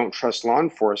if you don't trust law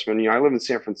enforcement. I live in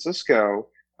San Francisco,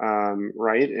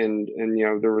 right, and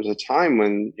there was a time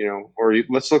when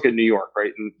let's look at New York,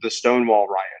 right, and the Stonewall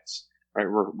riots, right,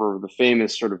 were the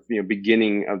famous sort of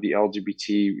beginning of the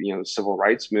LGBT civil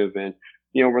rights movement,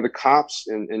 where the cops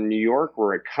in New York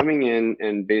were coming in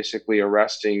and basically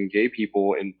arresting gay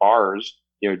people in bars,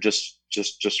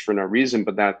 just for no reason,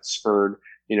 but that spurred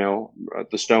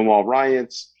the Stonewall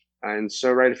riots. And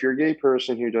so, right, if you're a gay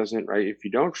person who doesn't, right, if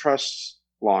you don't trust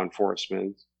law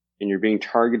enforcement and you're being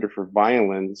targeted for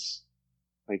violence,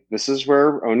 like, this is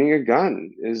where owning a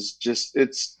gun is just,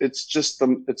 it's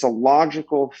a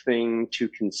logical thing to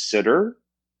consider.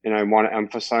 And I want to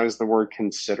emphasize the word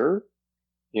consider.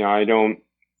 I don't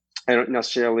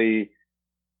necessarily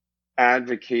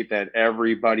advocate that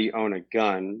everybody own a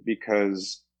gun,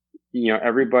 because,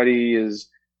 everybody is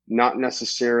not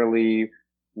necessarily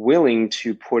willing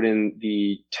to put in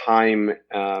the time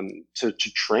to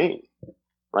train,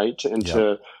 right,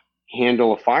 to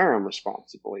handle a firearm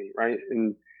responsibly, right?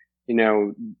 And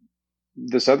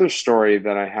this other story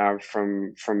that I have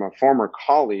from a former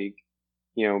colleague,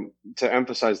 to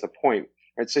emphasize the point,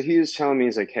 right? So he was telling me,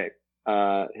 he's like, hey,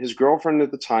 his girlfriend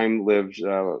at the time lived,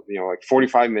 like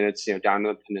 45 minutes, down to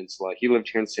the peninsula. He lived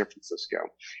here in San Francisco.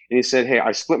 And he said, hey,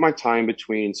 I split my time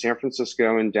between San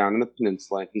Francisco and down in the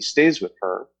peninsula. And he stays with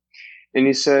her. And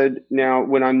he said, now,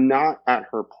 when I'm not at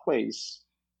her place,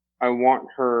 I want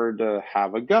her to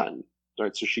have a gun,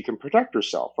 right, so she can protect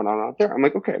herself when I'm not there. I'm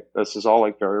like, okay, this is all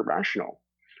like very rational.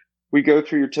 We go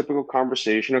through your typical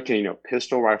conversation. Okay,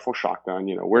 pistol, rifle, shotgun,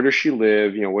 where does she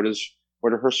live? What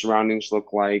do her surroundings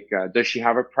look like? Does she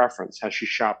have a preference? Has she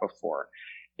shot before?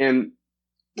 And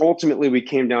ultimately we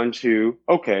came down to,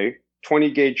 okay,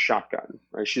 20 gauge shotgun,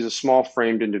 right? She's a small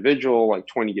framed individual, like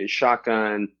 20 gauge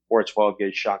shotgun or a 12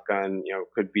 gauge shotgun,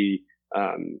 could be,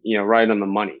 right on the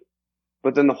money.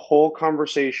 But then the whole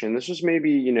conversation, this was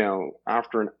maybe,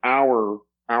 after an hour,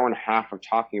 hour and a half of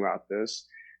talking about this,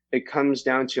 it comes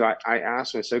down to, I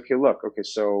asked him, I said, okay,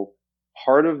 so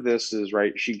part of this is,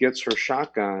 right, she gets her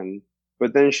shotgun,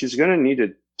 but then she's going to need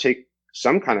to take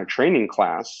some kind of training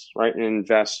class, right, and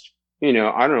invest, I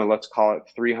don't know, let's call it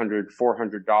 $300,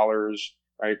 $400,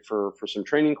 right, for some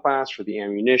training class, for the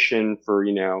ammunition, for,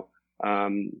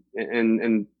 and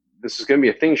this is going to be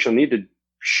a thing. She'll need to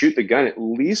shoot the gun at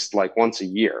least like once a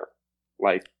year,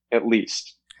 like at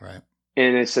least. Right.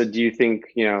 And I said, do you think,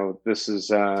 this is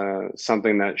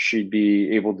something that she'd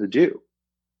be able to do?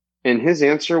 And his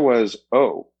answer was,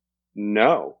 oh,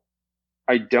 no,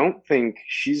 I don't think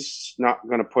she's not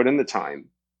going to put in the time,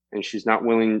 and she's not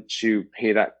willing to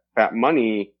pay that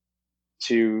money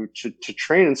to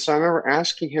train. And so I remember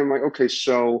asking him, like, okay,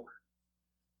 so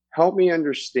help me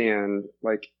understand,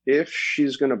 like, if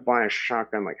she's going to buy a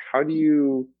shotgun, like, how do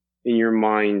you, in your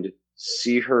mind,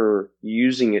 see her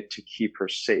using it to keep her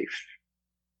safe?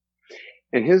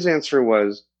 And his answer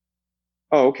was,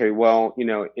 oh, okay, well,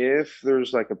 if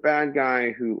there's like a bad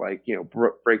guy who, like,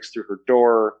 breaks through her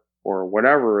door or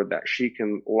whatever, that she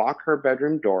can lock her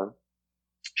bedroom door,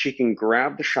 she can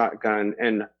grab the shotgun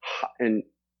and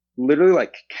literally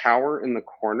like cower in the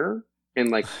corner and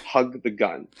like hug the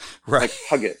gun, right? Like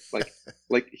hug it,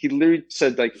 like he literally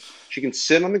said, like, she can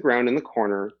sit on the ground in the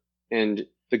corner and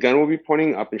the gun will be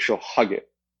pointing up and she'll hug it.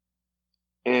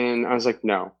 And I was like,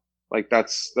 no, like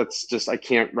that's just, I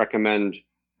can't recommend,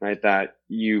 right, that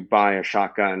you buy a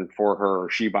shotgun for her or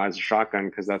she buys a shotgun,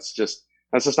 because that's just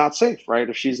not safe, right?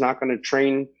 If she's not going to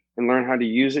train and learn how to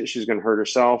use it, she's going to hurt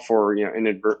herself or,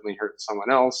 inadvertently hurt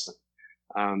someone else.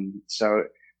 So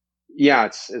yeah,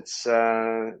 it's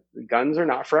guns are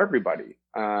not for everybody.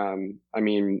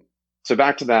 So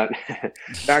back to that,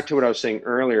 back to what I was saying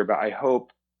earlier, but I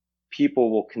hope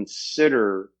people will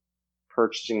consider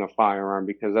purchasing a firearm,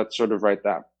 because that's sort of, right,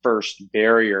 that first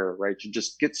barrier, right, to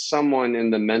just get someone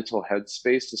in the mental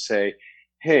headspace to say,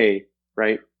 hey,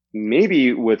 right,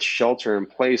 maybe with shelter in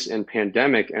place and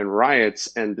pandemic and riots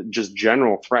and just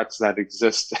general threats that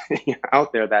exist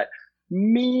out there, that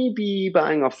maybe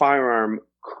buying a firearm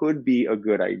could be a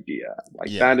good idea. Like,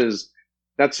 yeah.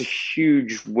 That's a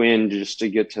huge win just to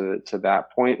get to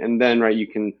that point. And then, right, you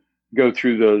can go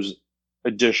through those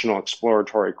additional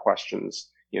exploratory questions,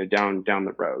 down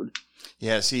the road.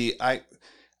 Yeah. See,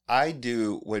 I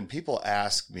do, when people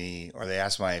ask me or they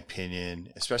ask my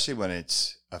opinion, especially when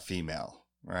it's a female,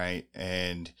 right?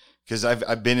 And because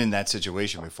I've been in that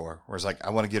situation before where it's like, I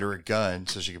want to get her a gun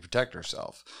so she can protect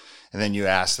herself. And then you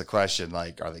ask the question,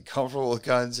 like, are they comfortable with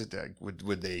guns?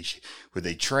 Would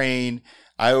they train?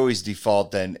 I always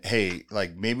default then, hey,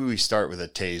 like, maybe we start with a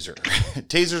taser.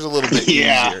 Taser's a little bit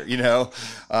easier,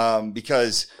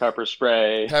 because pepper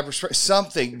spray,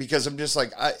 something, because I'm just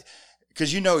like,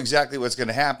 because you know exactly what's going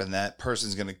to happen. That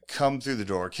person's going to come through the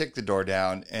door, kick the door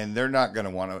down, and they're not going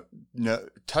to want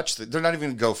to touch they're not even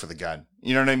going to go for the gun.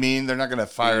 You know what I mean? They're not going to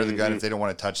fire the gun if they don't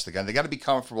want to touch the gun. They got to be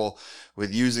comfortable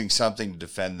with using something to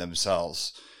defend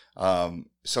themselves.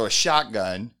 So a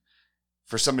shotgun,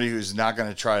 for somebody who's not going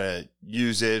to try to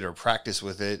use it or practice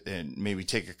with it and maybe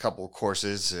take a couple of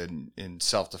courses in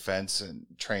self-defense and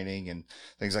training and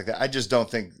things like that, I just don't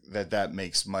think that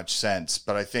makes much sense.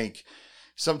 But I think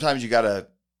sometimes you gotta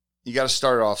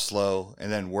start off slow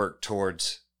and then work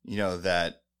towards,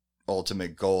 that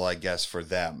ultimate goal, I guess, for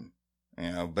them,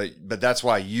 but that's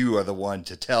why you are the one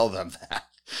to tell them that,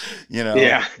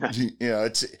 yeah.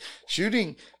 It's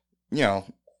shooting,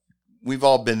 we've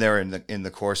all been there in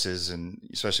the courses, and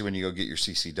especially when you go get your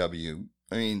CCW.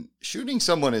 I mean, shooting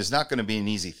someone is not going to be an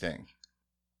easy thing.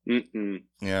 Mm-mm.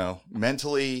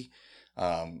 Mentally,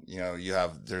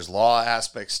 there's law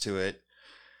aspects to it,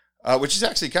 which is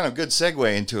actually kind of a good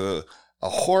segue into a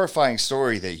horrifying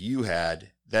story that you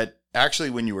had that actually,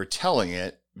 when you were telling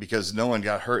it, because no one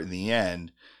got hurt in the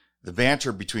end, the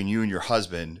banter between you and your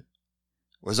husband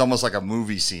was almost like a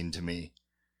movie scene to me.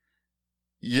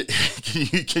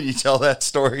 Can you tell that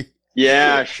story?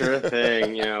 Yeah, sure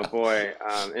thing. Boy.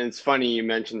 And it's funny you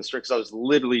mentioned the story, because I was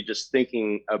literally just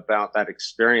thinking about that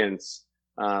experience.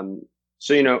 So,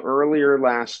 earlier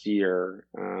last year,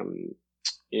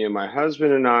 my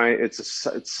husband and I, it's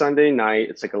Sunday night.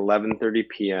 It's like 11:30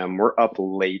 p.m. We're up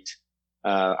late.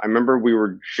 I remember we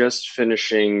were just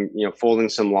finishing, folding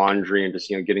some laundry and just,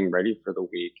 getting ready for the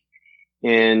week.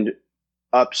 And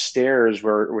upstairs,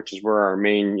 which is where our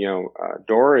main,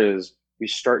 door is, we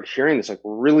start hearing this like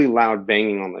really loud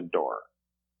banging on the door.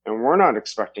 and we're not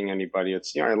expecting anybody.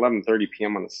 It's 11:30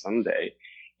 p.m. on a Sunday,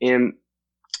 and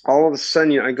all of a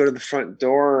sudden, I go to the front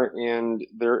door, and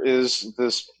there is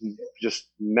this just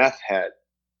meth head,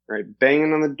 right,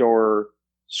 banging on the door,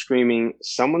 screaming,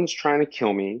 "Someone's trying to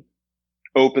kill me.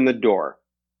 Open the door."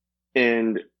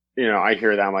 And I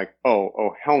hear that. I'm like,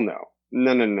 oh, hell no.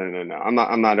 No. I'm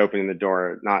not opening the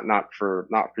door. Not for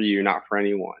you, not for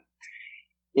anyone.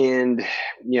 And,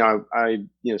 I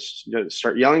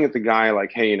start yelling at the guy,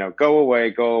 like, "Hey, go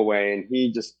away. And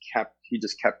he just kept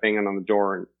banging on the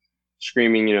door and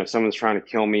screaming, "Someone's trying to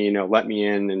kill me, let me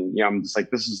in." And, I'm just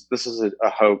like, this is a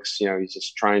hoax. He's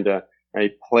just trying to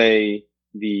play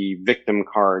the victim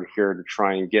card here to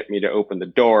try and get me to open the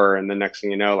door. And the next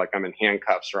thing you know, like, I'm in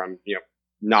handcuffs, or I'm,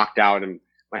 knocked out and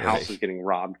my house is getting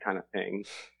robbed, kind of thing.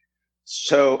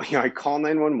 So, I call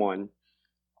 911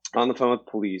 on the phone with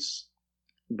police,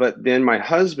 but then my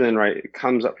husband,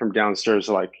 comes up from downstairs,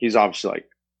 like, he's obviously like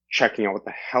checking out what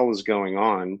the hell is going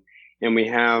on. And we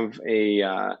have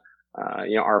our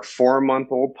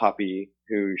 4-month-old puppy,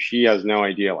 who she has no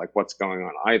idea like what's going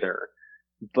on either.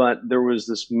 But there was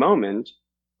this moment,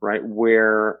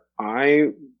 where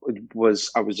I was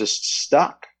just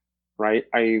stuck, right?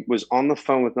 I was on the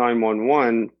phone with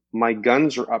 911. My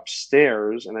guns are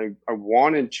upstairs, and I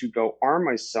wanted to go arm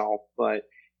myself, but,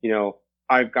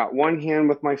 I've got one hand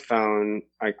with my phone.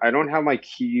 I don't have my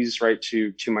keys,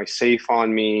 to my safe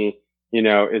on me.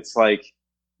 It's like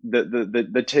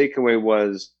the takeaway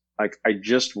was, like, I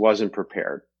just wasn't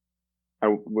prepared. I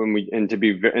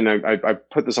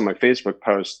put this on my Facebook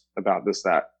post about this,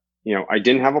 that, I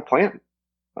didn't have a plan.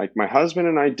 Like, my husband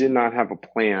and I did not have a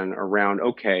plan around,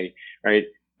 okay, right.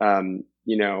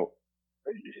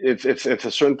 If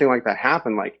a certain thing like that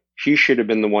happened, like, he should have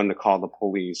been the one to call the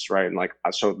police. Right. And like,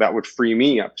 so that would free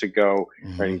me up to go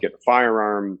and get a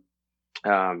firearm.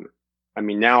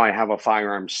 Now I have a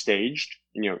firearm staged,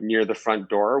 near the front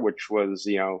door, which was,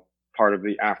 part of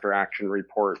the after action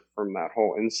report from that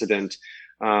whole incident.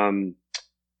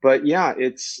 But yeah,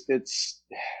 it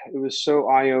was so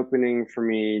eye opening for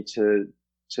me to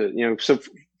so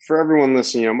for everyone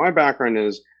listening, my background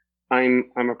is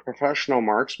I'm a professional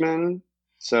marksman,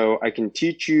 so I can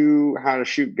teach you how to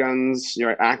shoot guns,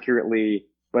 accurately,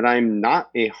 but I'm not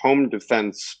a home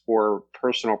defense or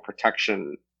personal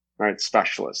protection,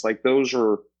 specialist. Like, those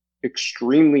are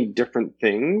extremely different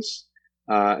things.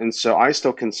 And so I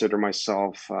still consider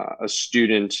myself a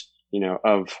student,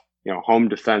 of, home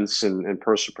defense and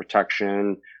personal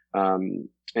protection. I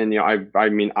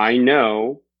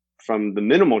know from the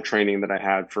minimal training that I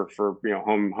had for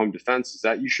home defense is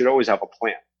that you should always have a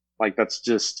plan. Like, it's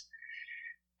just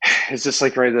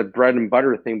like, the bread and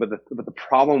butter thing. But the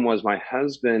problem was, my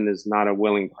husband is not a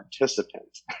willing participant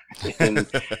in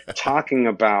talking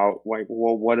about, like,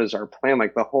 well, what is our plan?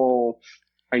 Like, the whole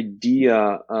idea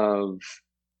of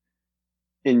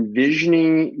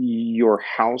envisioning your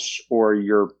house or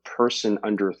your person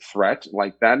under threat,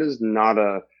 like, that is not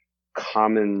a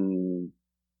common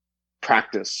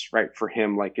practice, for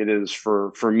him, like it is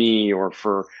for me, or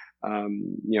for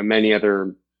many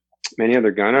other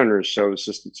gun owners. So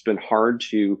it's been hard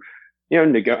to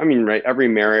every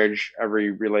marriage, every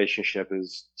relationship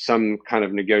is some kind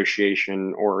of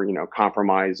negotiation or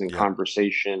compromise and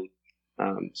conversation.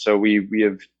 So we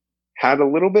have had a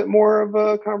little bit more of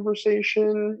a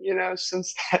conversation,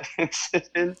 since that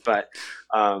incident. But,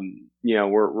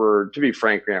 we're to be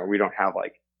frank, we don't have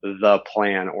like the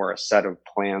plan or a set of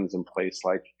plans in place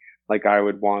like I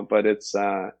would want. But it's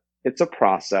a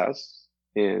process,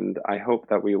 and I hope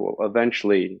that we will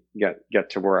eventually get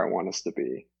to where I want us to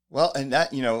be. Well, and that,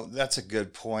 that's a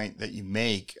good point that you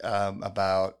make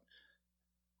about,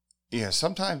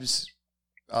 sometimes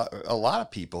a lot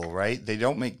of people, right? They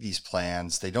don't make these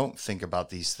plans. They don't think about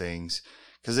these things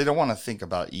because they don't want to think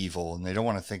about evil, and they don't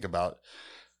want to think about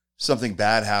something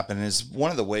bad happening. Is one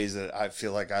of the ways that I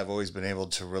feel like I've always been able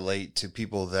to relate to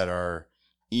people that are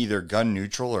either gun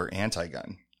neutral or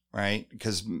anti-gun, right?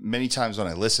 Because many times when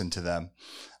I listen to them,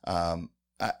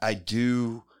 I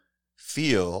do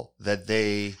feel that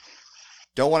they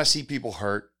don't want to see people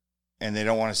hurt, and they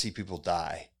don't want to see people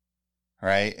die.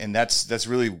 Right. And that's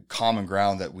really common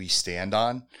ground that we stand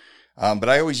on. But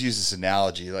I always use this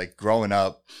analogy, like growing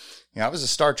up, I was a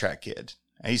Star Trek kid.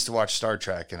 I used to watch Star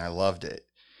Trek and I loved it.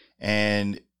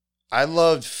 And I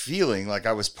loved feeling like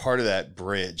I was part of that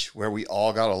bridge where we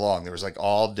all got along. There was like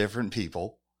all different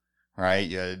people, right?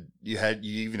 You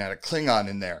even had a Klingon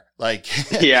in there, like,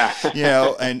 yeah,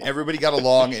 and everybody got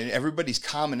along, and everybody's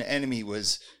common enemy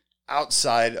was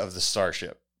outside of the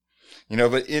starship.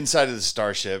 But inside of the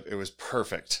starship, it was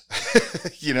perfect.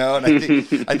 you know, and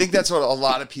I think that's what a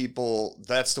lot of people,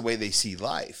 that's the way they see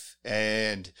life.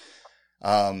 And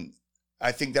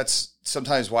I think that's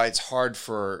sometimes why it's hard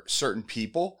for certain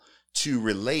people to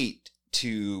relate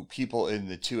to people in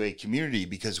the 2A community,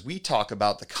 because we talk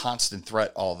about the constant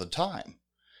threat all the time,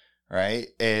 right?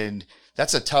 And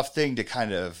that's a tough thing to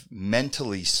kind of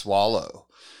mentally swallow,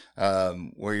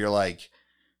 where you're like,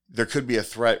 there could be a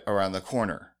threat around the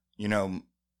corner. You know,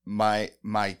 my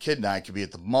kid and I could be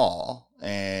at the mall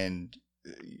and,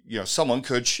 you know, someone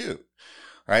could shoot,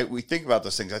 right? We think about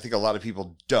those things. I think a lot of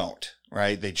people don't,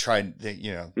 right? They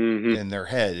you know, in their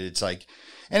head, it's like,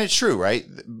 and it's true, right?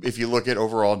 If you look at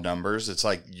overall numbers, it's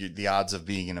like the odds of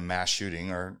being in a mass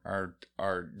shooting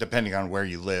are depending on where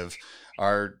you live,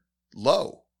 are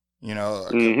low, you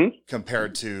know,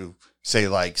 compared to, say,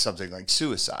 like something like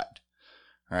suicide,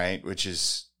 right? Which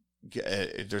is,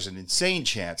 there's an insane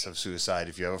chance of suicide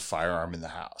if you have a firearm in the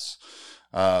house.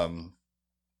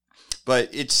 But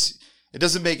it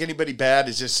doesn't make anybody bad.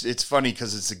 It's funny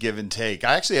because it's a give and take.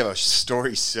 I actually have a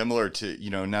story similar to, you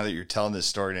know, now that you're telling this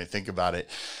story and I think about it,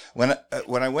 when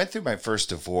I went through my first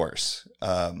divorce,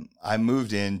 I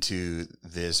moved into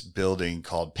this building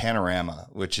called Panorama,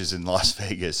 which is in Las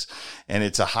Vegas, and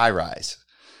it's a high rise.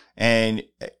 And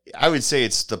I would say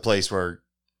it's the place where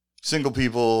single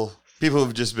people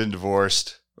who've just been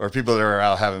divorced, or people that are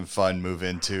out having fun move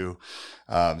into.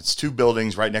 It's 2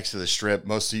 buildings right next to the Strip.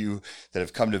 Most of you that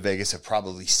have come to Vegas have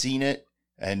probably seen it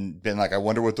and been like, I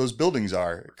wonder what those buildings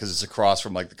are, because it's across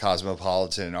from like the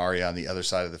Cosmopolitan and Aria on the other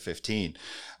side of the 15.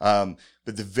 But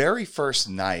the very first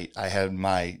night I had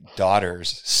my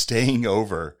daughters staying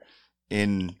over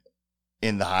in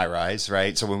the high rise,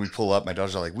 right? So when we pull up, my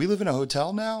daughters are like, we live in a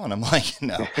hotel now? And I'm like,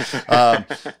 no.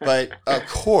 But of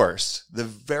course, the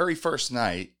very first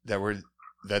night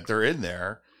that they're in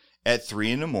there at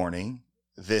 3 a.m,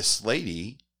 this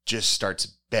lady just starts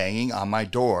banging on my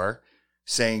door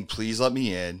saying, please let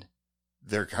me in.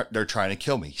 They're trying to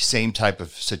kill me. Same type of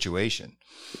situation.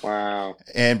 Wow.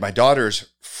 And my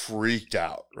daughter's freaked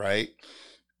out, right?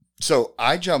 So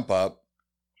I jump up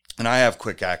and I have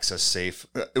quick access safe.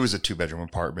 It was a 2-bedroom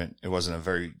apartment. It wasn't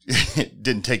it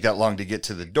didn't take that long to get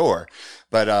to the door.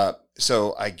 But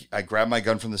so I grab my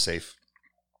gun from the safe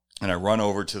and I run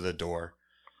over to the door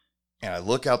and I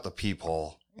look out the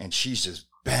peephole and she's just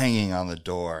banging on the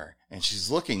door and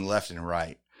she's looking left and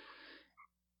right.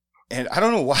 And I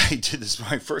don't know why I did this.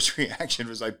 My first reaction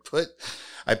was I put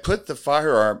the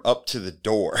firearm up to the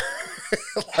door,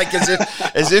 like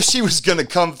as if she was going to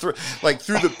come through, like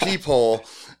through the peephole.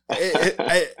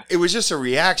 It was just a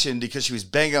reaction because she was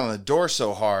banging on the door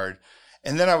so hard.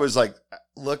 And then I was like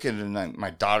looking, and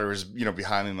my daughter was, you know,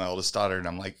 behind me, my oldest daughter, and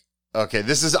I'm like, okay,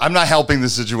 I'm not helping the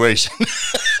situation.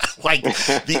 Like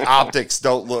the optics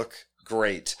don't look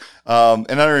great.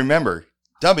 And I remember,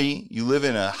 dummy, you live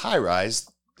in a high rise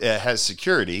that has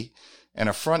security and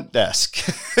a front desk.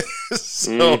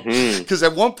 So, because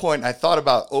at one point I thought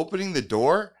about opening the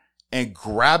door and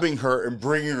grabbing her and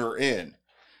bringing her in.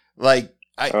 Like,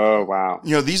 oh, wow.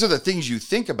 You know, these are the things you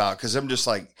think about, because I'm just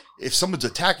like, if someone's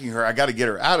attacking her, I got to get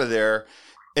her out of there.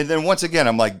 And then once again,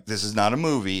 I'm like, this is not a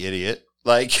movie, idiot.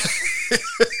 Like,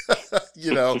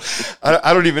 you know,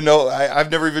 I don't even know. I've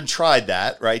never even tried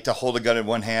that, right? To hold a gun in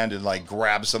one hand and like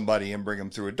grab somebody and bring them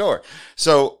through a door.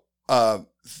 So,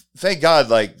 thank God,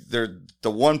 like the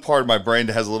one part of my brain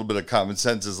that has a little bit of common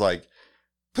sense is like,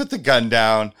 put the gun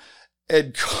down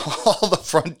and call the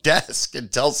front desk and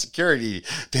tell security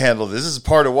to handle this. This is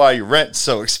part of why your rent's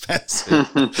so expensive.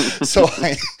 So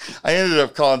I ended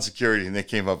up calling security and they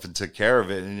came up and took care of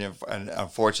it. And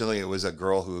unfortunately, it was a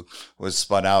girl who was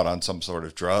spun out on some sort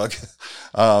of drug.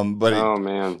 But oh,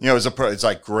 man, you know, it's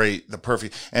like great, the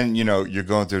perfect, and you know, you're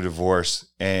going through a divorce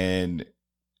and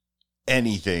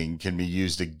anything can be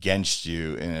used against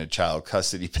you in a child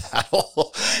custody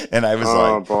battle. And I was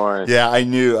like, boy. Yeah, I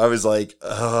knew. I was like,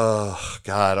 oh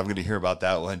God, I'm going to hear about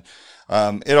that one.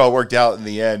 It all worked out in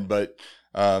the end, but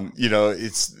you know,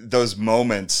 it's those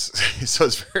moments. So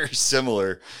it's very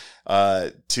similar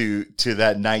to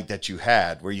that night that you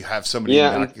had where you have somebody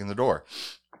knocking on the door.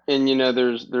 And you know,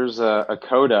 there's a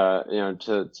coda, you know,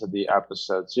 to the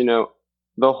episodes. You know,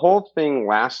 the whole thing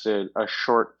lasted a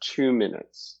short 2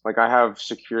 minutes. Like, I have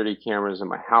security cameras in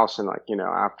my house, and like, you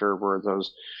know, afterwards I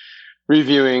was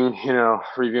reviewing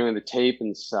the tape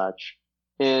and such.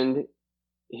 And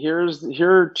here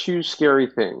are 2 scary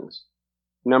things.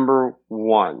 Number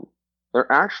 1, there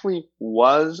actually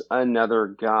was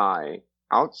another guy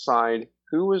outside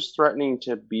who was threatening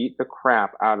to beat the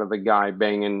crap out of the guy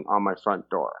banging on my front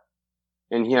door.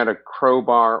 And he had a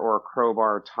crowbar or a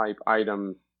crowbar type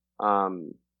item.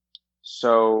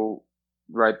 So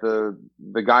right, the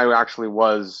guy who actually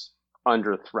was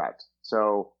under threat.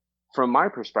 So from my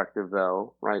perspective,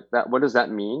 though, right, that what does that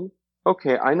mean?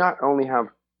 Okay, I not only have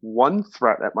one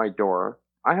threat at my door,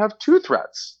 I have two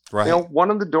threats. Right. You know,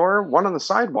 one on the door, one on the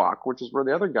sidewalk, which is where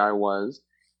the other guy was.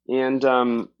 And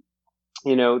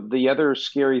you know, the other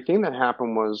scary thing that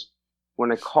happened was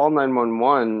when I called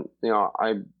 911, you know,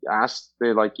 I asked,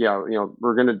 they like, yeah, you know,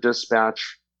 we're going to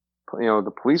dispatch, you know,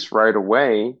 the police right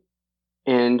away.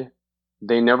 And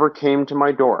they never came to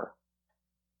my door.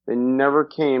 They never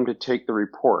came to take the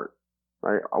report,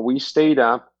 right? We stayed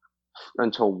up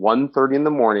until 1:30 in the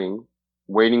morning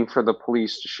waiting for the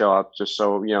police to show up just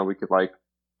so, you know, we could like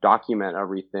document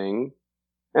everything.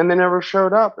 And they never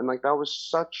showed up. And like, that was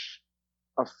such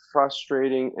a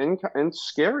frustrating and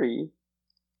scary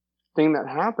thing that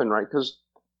happened, right? Because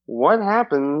what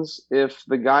happens if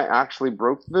the guy actually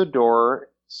broke through the door,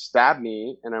 stabbed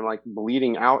me, and I'm like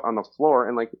bleeding out on the floor,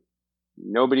 and like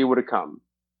nobody would have come?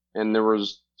 And there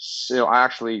was, you know, I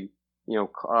actually, you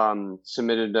know,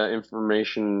 submitted an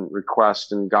information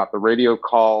request and got the radio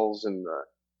calls and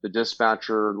the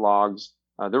dispatcher logs.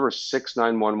 There were 6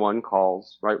 911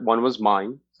 calls, right? One was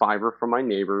mine, 5 were from my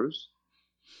neighbors,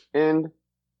 and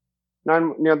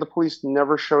you know, the police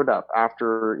never showed up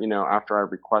after I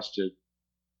requested,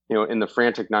 you know, in the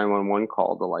frantic 911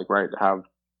 call to like, right,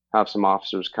 have some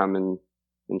officers come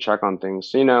and check on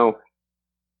things. So, you know,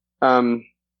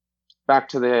 back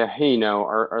to the, hey, you know,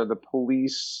 are the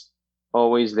police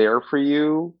always there for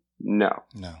you? No.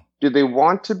 Do they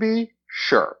want to be?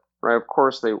 Sure. Right. Of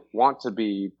course they want to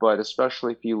be, but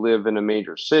especially if you live in a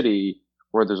major city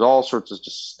where there's all sorts of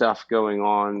just stuff going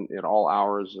on at all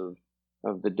hours of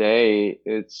the day,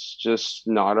 it's just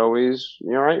not always,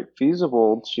 you know, right,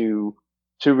 feasible to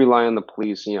rely on the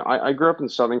police. You know, I grew up in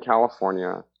Southern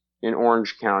California in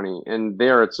Orange County, and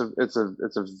there it's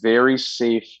a very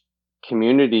safe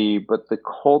community, but the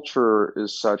culture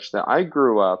is such that I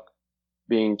grew up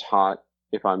being taught,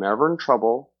 if I'm ever in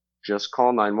trouble, just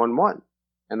call 911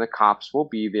 and the cops will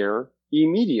be there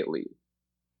immediately.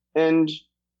 And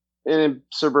in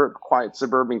a quiet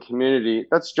suburban community,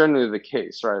 that's generally the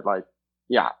case, right? Like,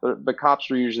 yeah, the cops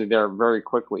are usually there very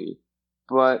quickly,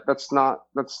 but that's not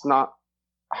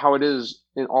how it is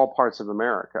in all parts of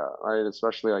America, right?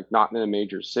 Especially like not in a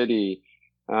major city.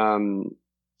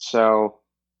 So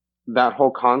that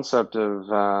whole concept of,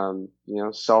 you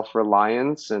know,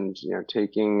 self-reliance and, you know,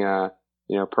 taking,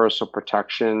 you know, personal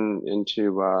protection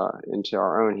into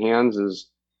our own hands is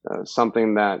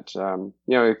something that, you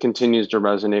know, it continues to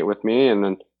resonate with me.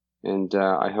 And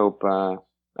I hope,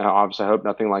 obviously I hope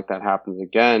nothing like that happens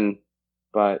again.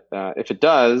 But, if it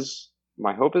does,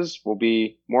 my hope is we'll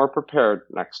be more prepared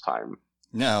next time.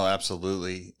 No,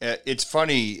 absolutely. It's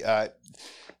funny. I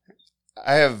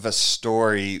have a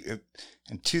story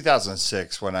in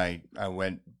 2006 when I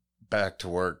went back to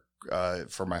work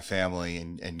for my family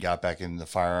and got back in the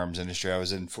firearms industry. I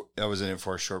was in it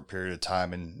for a short period of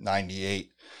time in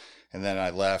 '98, and then I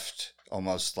left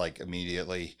almost like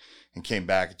immediately and came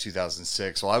back in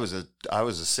 2006. Well, I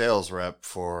was a sales rep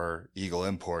for Eagle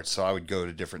Imports, so I would go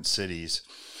to different cities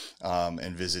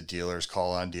and visit dealers,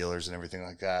 call on dealers, and everything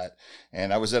like that.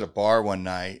 And I was at a bar one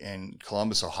night in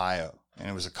Columbus, Ohio, and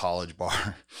it was a college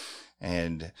bar,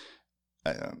 and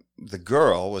the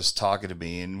girl was talking to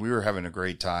me, and we were having a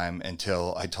great time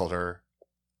until I told her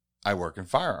I work in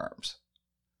firearms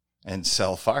and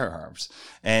sell firearms,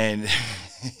 and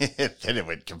then it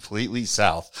went completely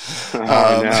south.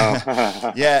 Oh,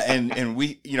 no. Yeah, and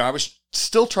we, you know, I was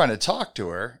still trying to talk to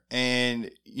her, and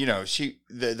you know,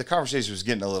 the conversation was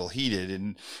getting a little heated,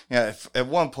 and you know, at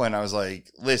one point I was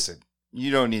like, "Listen, you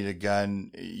don't need a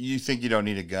gun. You think you don't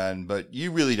need a gun, but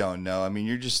you really don't know. I mean,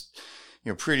 you're just,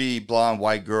 you know, pretty blonde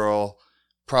white girl,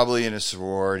 probably in a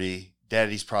sorority.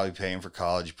 Daddy's probably paying for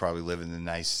college. You probably live in the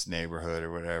nicest neighborhood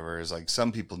or whatever. It's like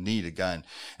some people need a gun."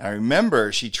 And I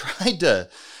remember she tried to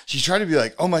be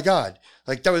like, "Oh my God,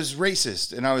 like that was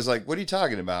racist." And I was like, "What are you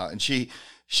talking about?" And she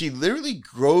literally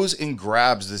goes and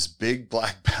grabs this big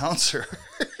black bouncer,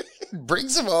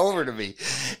 brings him over to me,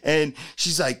 and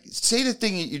she's like, "Say the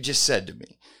thing that you just said to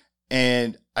me."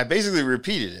 And I basically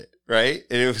repeated it, right?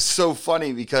 And it was so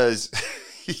funny because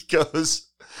he goes,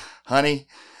 "Honey,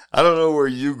 I don't know where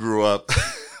you grew up,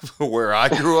 but where I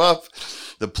grew up,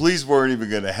 the police weren't even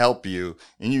going to help you,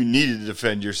 and you needed to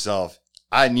defend yourself.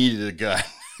 I needed a gun."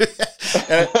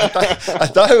 And I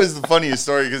thought it was the funniest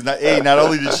story because not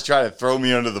only did she try to throw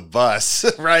me under the bus,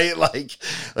 right? Like,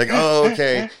 oh,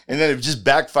 okay. And then it just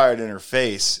backfired in her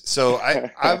face. So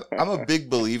I'm a big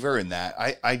believer in that.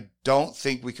 I don't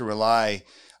think we can rely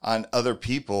on other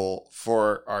people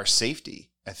for our safety.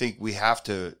 I think we have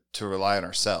to rely on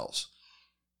ourselves.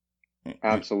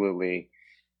 Absolutely.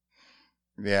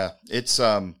 Yeah, it's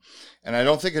and I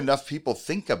don't think enough people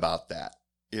think about that,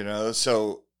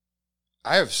 So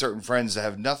I have certain friends that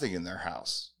have nothing in their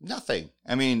house. Nothing.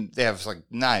 I mean, they have like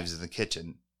knives in the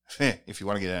kitchen if you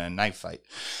want to get in a knife fight,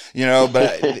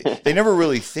 but they never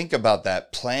really think about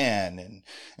that plan. And,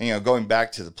 going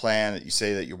back to the plan that you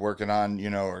say that you're working on,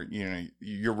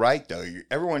 you're right though.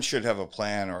 Everyone should have a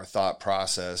plan or a thought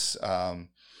process.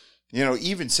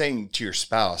 Even saying to your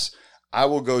spouse, I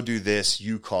will go do this,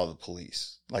 you call the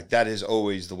police. Like that is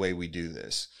always the way we do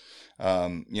this.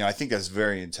 I think that's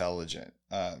very intelligent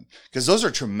because those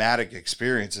are traumatic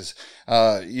experiences.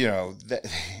 Talk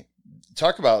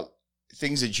about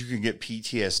things that you can get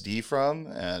PTSD from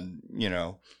and,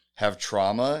 have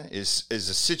trauma is a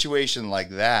situation like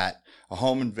that, a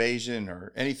home invasion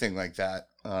or anything like that.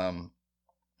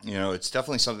 It's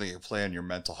definitely something that can play on your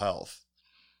mental health.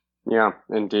 Yeah,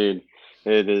 indeed.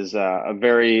 It is a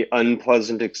very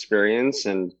unpleasant experience.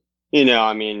 And,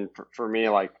 for me,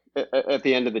 like at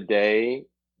the end of the day,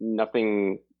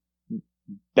 nothing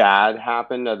bad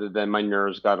happened other than my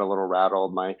nerves got a little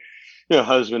rattled. My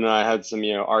husband and I had some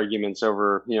arguments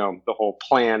over the whole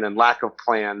plan and lack of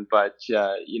plan. But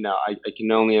I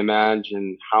can only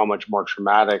imagine how much more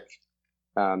traumatic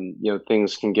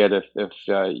things can get if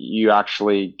you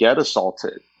actually get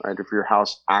assaulted, right? If your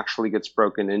house actually gets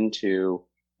broken into.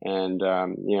 And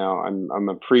I'm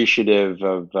appreciative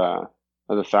of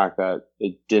the fact that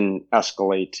it didn't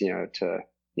escalate to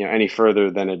any further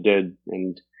than it did,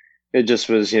 and it just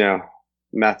was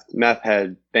meth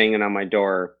head banging on my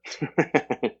door,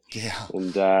 yeah,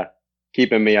 and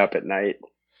keeping me up at night.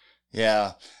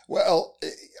 Yeah, well,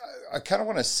 I kind of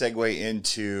want to segue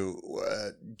into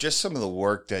just some of the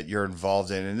work that you're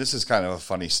involved in, and this is kind of a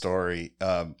funny story.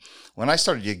 When I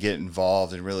started to get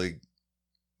involved and really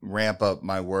ramp up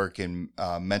my work in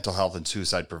mental health and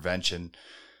suicide prevention,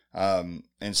 and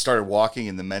started walking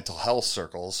in the mental health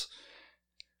circles,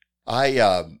 I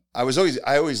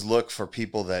always look for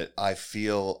people that I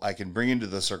feel I can bring into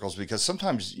those circles, because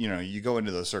sometimes, you go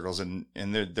into those circles and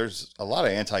there's a lot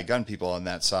of anti-gun people on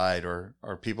that side, or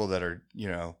people that are,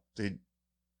 they're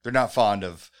not fond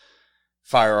of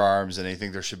firearms and they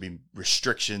think there should be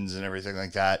restrictions and everything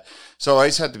like that. So I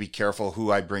just have to be careful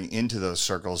who I bring into those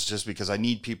circles, just because I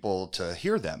need people to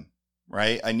hear them,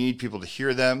 right? I need people to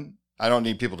hear them. I don't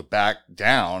need people to back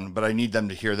down, but I need them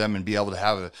to hear them and be able to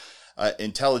have a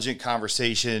intelligent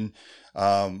conversation,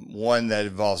 one that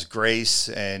involves grace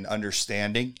and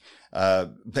understanding.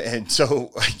 And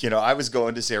so, I was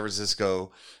going to San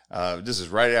Francisco. This is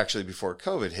right actually before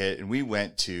COVID hit, and we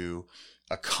went to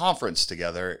a conference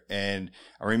together. And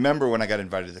I remember when I got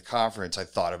invited to the conference, I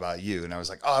thought about you, and I was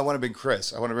like, oh, I want to bring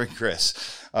Chris.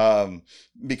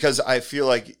 Because I feel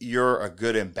like you're a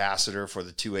good ambassador for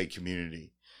the 2A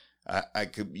community. I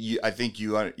think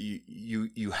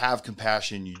you have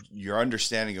compassion. Your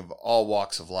understanding of all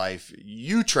walks of life,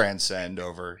 you transcend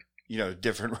over,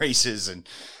 different races and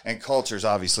cultures,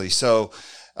 obviously. So,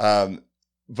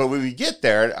 but when we get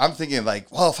there, I'm thinking like,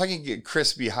 well, if I can get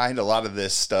Chris behind a lot of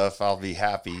this stuff, I'll be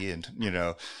happy. And,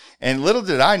 and little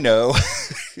did I know,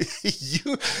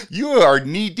 you are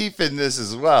knee deep in this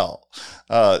as well.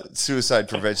 Suicide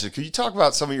prevention. Could you talk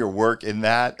about some of your work in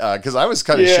that? Cause I was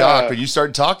kind of shocked when you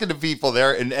started talking to people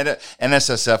there, and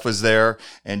NSSF was there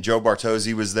and Joe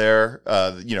Bartozzi was there.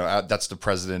 That's the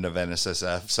president of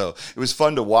NSSF. So it was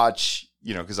fun to watch,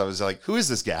 cause I was like, who is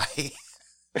this guy?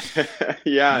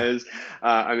 Yeah, it was,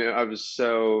 I was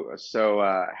so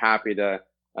happy to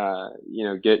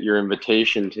get your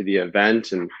invitation to the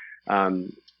event. And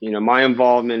my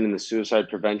involvement in the suicide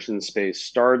prevention space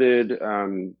started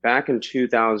back in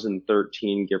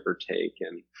 2013, give or take.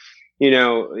 And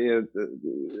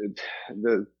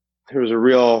there was a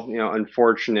real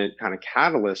unfortunate kind of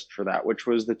catalyst for that, which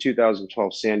was the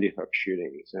 2012 Sandy Hook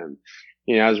shootings. And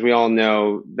as we all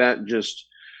know, that just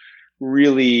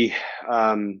really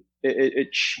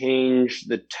it changed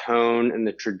the tone and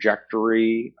the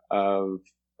trajectory of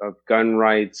gun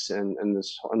rights and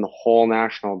the whole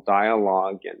national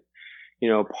dialogue.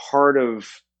 And part of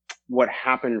what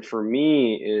happened for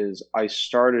me is I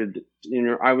started,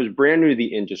 I was brand new to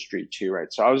the industry too,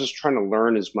 right? So I was just trying to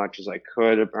learn as much as I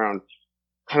could around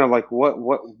kind of like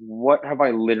what have I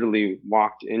literally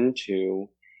walked into.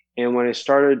 And when I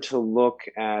started to look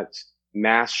at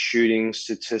mass shooting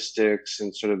statistics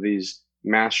and sort of these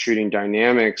mass shooting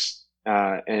dynamics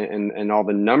and all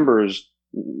the numbers,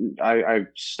 I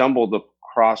stumbled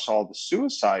across all the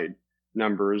suicide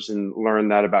numbers and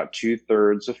learned that about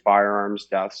 2/3 of firearms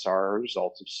deaths are a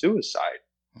result of suicide.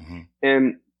 Mm-hmm.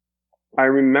 And I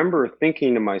remember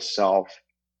thinking to myself,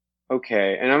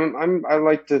 okay, and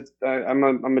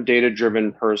I'm a data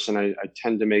driven person. I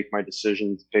tend to make my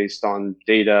decisions based on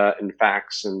data and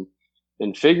facts and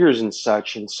figures and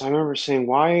such. And so I remember saying,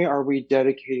 why are we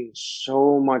dedicating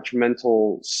so much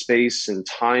mental space and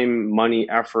time, money,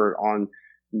 effort on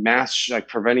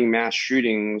preventing mass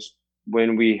shootings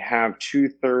when we have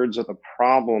 2/3 of the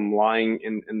problem lying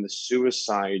in the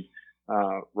suicide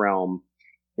realm?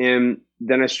 And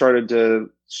then I started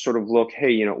to sort of look,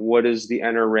 hey, what is the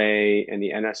NRA and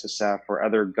the NSSF or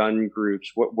other gun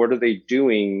groups? What are they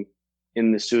doing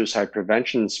in the suicide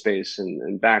prevention space?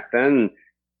 And back then,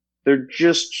 there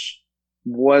just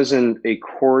wasn't a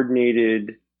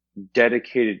coordinated,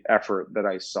 dedicated effort that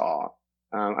I saw.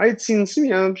 I had seen some,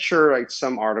 I'm sure, like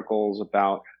some articles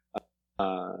about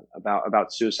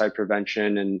suicide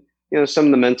prevention, and some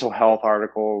of the mental health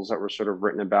articles that were sort of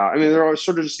written about. I mean, there are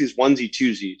sort of just these onesie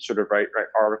twosie sort of right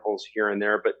articles here and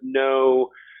there, but no,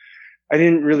 I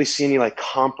didn't really see any like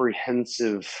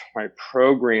comprehensive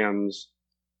programs.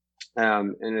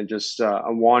 And it just I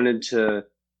wanted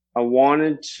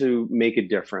to make a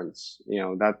difference.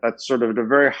 That's sort of at a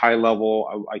very high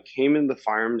level. I came in the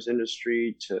firearms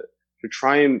industry to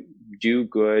try and do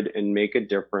good and make a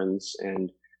difference.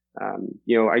 And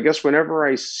I guess whenever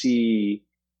I see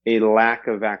a lack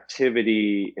of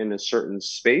activity in a certain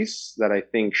space that I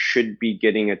think should be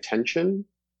getting attention,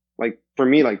 like for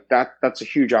me, like that's a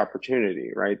huge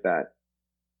opportunity, right? That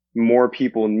more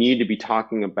people need to be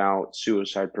talking about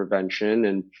suicide prevention.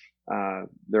 And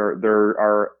there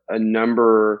are a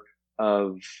number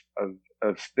of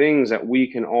things that we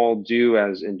can all do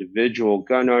as individual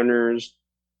gun owners,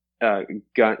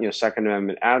 Second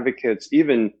Amendment advocates,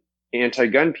 even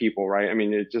anti-gun people, right? I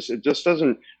mean, it just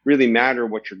doesn't really matter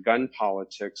what your gun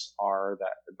politics are.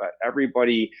 But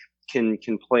everybody can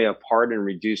play a part in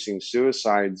reducing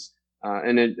suicides,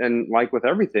 and like with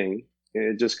everything,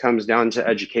 it just comes down to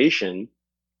education,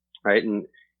 right? And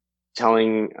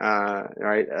telling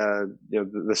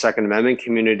the Second Amendment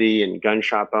community and gun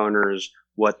shop owners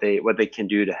what they can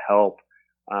do to help.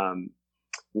 And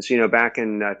so back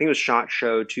in, I think it was SHOT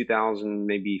Show 2000,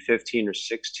 maybe 15 or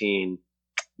 16,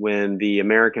 when the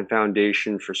American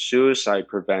Foundation for Suicide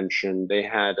Prevention, they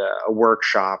had a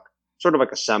workshop, sort of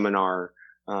like a seminar,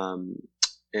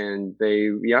 and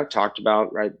they talked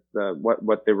about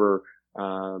what they were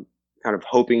kind of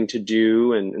hoping to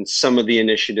do, and some of the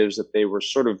initiatives that they were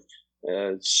sort of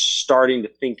starting to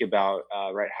think about,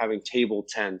 having table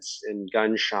tents in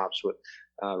gun shops with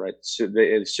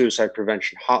the suicide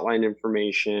prevention hotline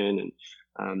information.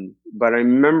 But I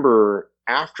remember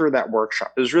after that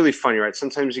workshop, it was really funny, right?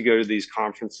 Sometimes you go to these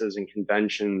conferences and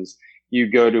conventions, you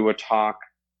go to a talk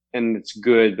and it's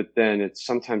good, but then it's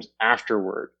sometimes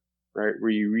afterward, right, where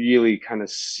you really kind of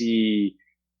see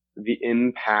the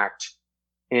impact.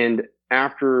 And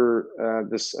after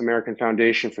this American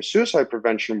Foundation for Suicide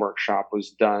Prevention workshop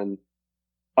was done,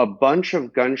 a bunch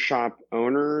of gun shop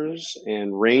owners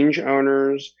and range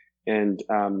owners and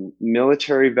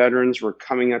military veterans were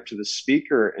coming up to the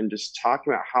speaker and just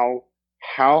talking about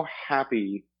how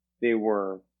happy they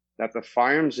were that the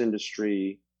firearms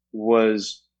industry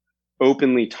was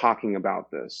openly talking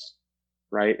about this,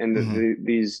 right? And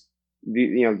these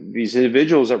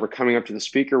individuals that were coming up to the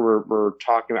speaker were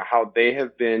talking about how they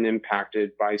have been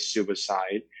impacted by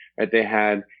suicide, right? They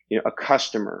had a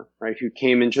customer, right, who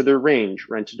came into their range,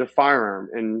 rented a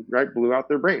firearm, and blew out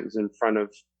their brains in front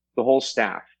of the whole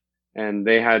staff, and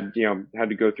they had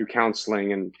to go through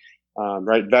counseling. And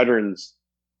veterans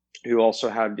who also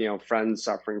had friends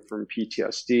suffering from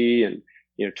PTSD and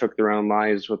took their own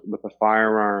lives with a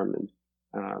firearm.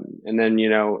 And then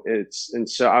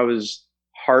so I was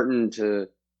heartened to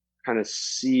kind of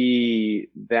see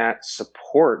that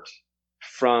support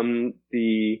from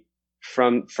the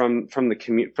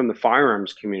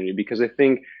firearms community, because I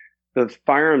think the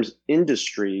firearms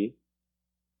industry,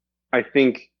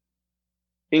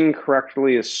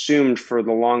 incorrectly assumed for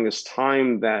the longest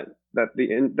time that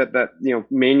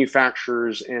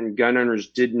manufacturers and gun owners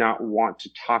did not want to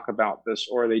talk about this,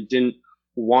 or they didn't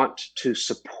want to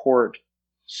support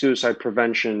suicide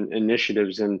prevention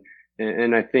initiatives. And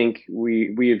I think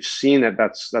we have seen that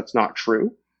that's not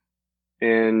true.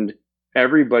 And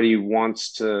everybody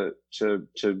wants to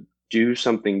do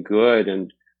something good,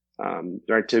 and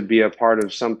to be a part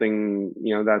of something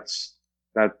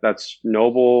that's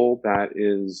noble, that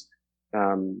is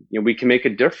we can make a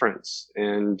difference.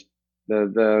 And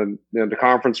the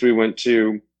conference we went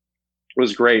to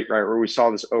was great, right, where we saw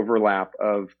this overlap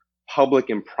of public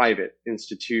and private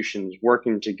institutions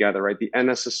working together, right? The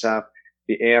NSSF,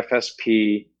 the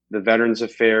AFSP, the Veterans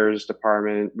Affairs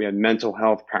Department, we had mental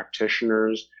health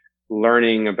practitioners,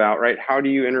 learning about, right, how do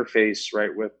you interface,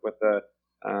 right, with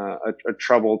a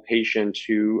troubled patient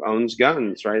who owns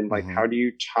guns, right? Like, Mm-hmm. how do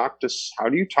you talk to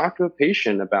a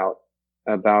patient about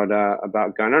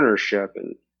gun ownership?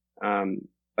 And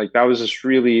like, that was just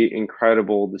really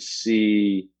incredible to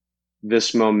see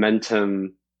this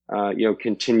momentum,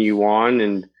 continue on.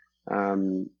 And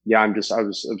yeah, I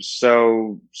was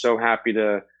so happy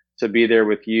to be there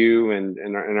with you and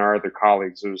our other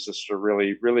colleagues. It was just a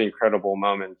really, really incredible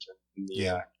moment in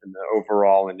Yeah. in the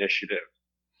overall initiative.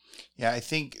 Yeah, I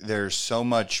think there's so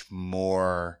much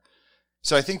more.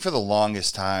 So I think for the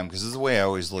longest time, because this is the way I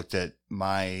always looked at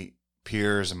my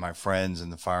peers and my friends in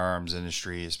the firearms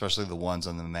industry, especially the ones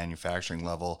on the manufacturing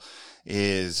level,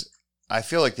 is I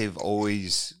feel like they've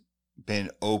always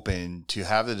been open to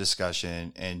have the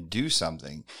discussion and do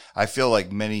something. I feel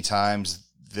like many times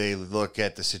they look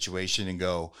at the situation and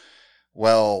go,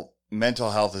 well,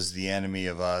 mental health is the enemy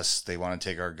of us. They want to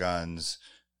take our guns.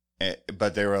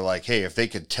 But they were like, hey, if they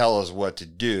could tell us what to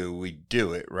do, we'd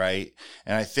do it, right?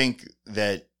 And I think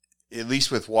that at least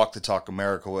with Walk the Talk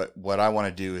America, what I want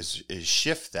to do is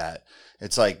shift that.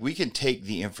 It's like we can take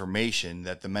the information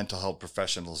that the mental health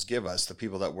professionals give us, the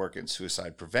people that work in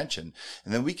suicide prevention,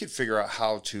 and then we could figure out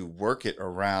how to work it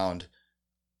around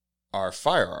our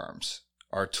firearms,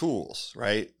 our tools,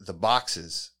 right? The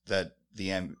boxes that the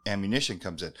ammunition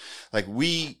comes in. Like,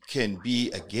 we can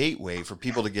be a gateway for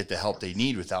people to get the help they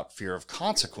need without fear of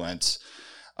consequence.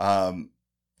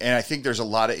 And I think there's a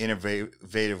lot of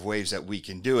innovative ways that we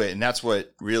can do it. And that's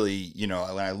what really, when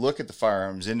I look at the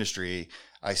firearms industry,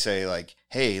 I say, like,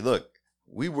 hey, look,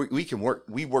 we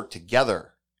work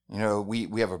together.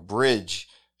 We have a bridge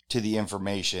to the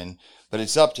information, but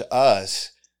it's up to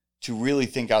us to really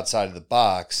think outside of the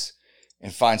box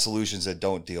and find solutions that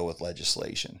don't deal with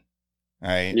legislation.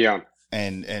 Right. Yeah.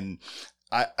 And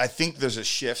I think there's a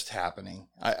shift happening.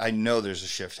 I know there's a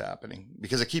shift happening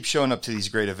because I keep showing up to these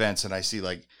great events and I see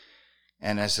like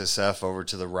NSSF over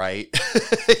to the right,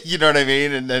 you know what I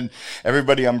mean? And then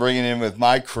everybody I'm bringing in with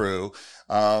my crew.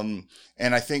 And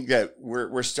I think that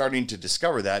we're starting to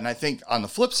discover that. And I think on the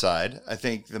flip side, I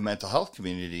think the mental health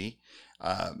community,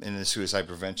 and the suicide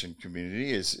prevention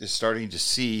community is starting to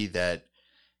see that,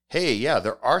 hey, yeah,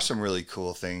 there are some really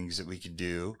cool things that we can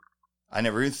do. I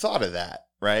never even thought of that,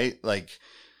 right? Like,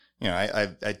 I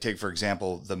take, for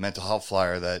example, the mental health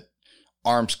flyer that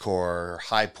Arms Corps or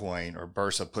High Point or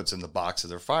BURSA puts in the box of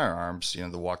their firearms,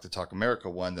 the Walk the Talk America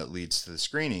one that leads to the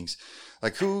screenings.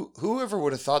 Like, whoever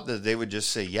would have thought that they would just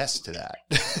say yes to that?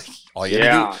 all you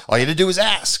had to do is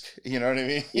ask. You know what I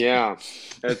mean? Yeah.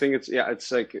 I think it's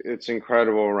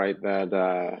incredible, right?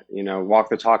 That, Walk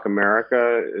the Talk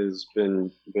America has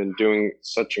been doing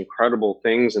such incredible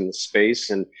things in the space.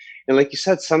 And like you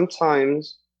said,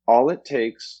 sometimes all it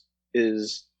takes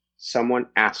is someone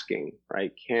asking,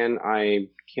 right? Can I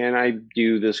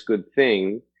do this good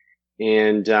thing?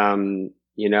 And,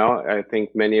 I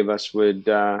think many of us would,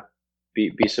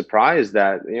 be surprised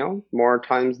that, more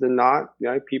times than not,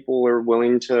 people are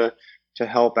willing to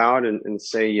help out and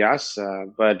say yes.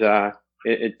 But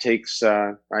it takes,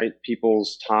 right,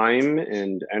 people's time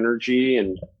and energy.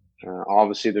 And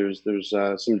obviously there's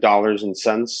some dollars and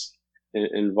cents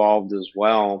involved as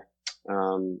well.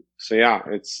 So yeah,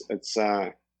 it's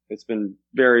been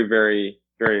very, very,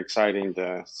 very exciting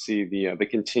to see the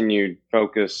continued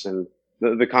focus, and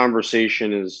the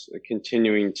conversation is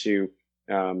continuing to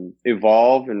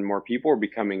evolve, and more people are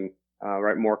becoming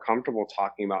more comfortable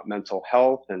talking about mental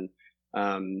health. And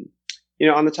on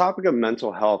the topic of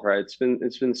mental health, right,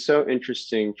 it's been so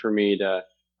interesting for me to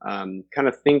kind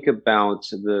of think about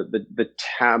the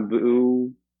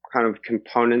taboo kind of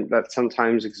component that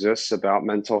sometimes exists about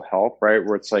mental health, right?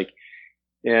 Where it's like,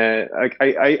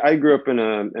 I grew up in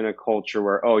a culture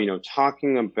where,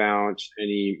 talking about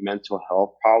any mental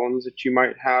health problems that you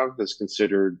might have is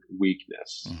considered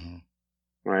weakness, Mm-hmm.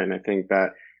 right? And I think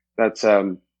that's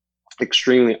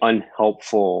extremely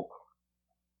unhelpful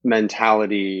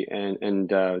mentality,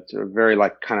 and a very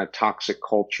like kind of toxic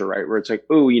culture, right? Where it's like,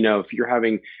 oh, if you're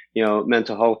having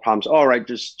mental health problems, all right,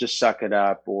 just suck it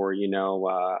up, or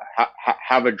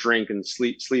have a drink and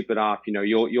sleep it off.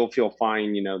 You'll feel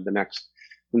fine. The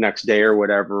next day or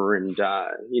whatever. And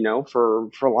for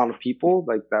a lot of people,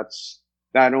 like those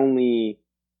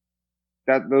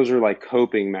are like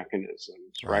coping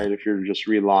mechanisms, right? If you're just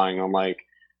relying on like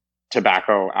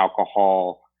tobacco,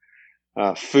 alcohol,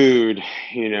 food,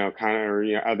 kind of, or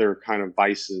other kind of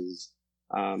vices.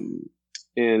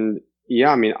 And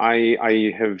yeah, I mean,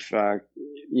 I have,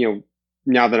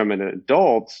 now that I'm an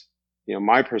adult,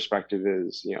 my perspective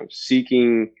is,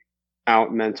 seeking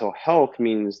out mental health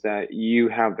means that you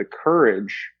have the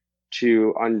courage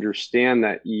to understand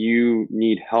that you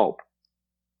need help.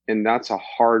 And that's a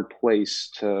hard place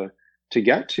to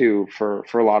get to for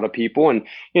a lot of people. And,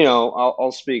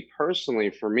 I'll speak personally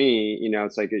for me,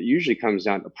 it's like it usually comes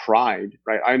down to pride,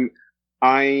 right?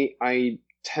 I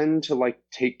tend to like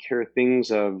take care of things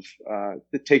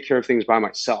by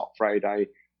myself, right?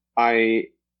 I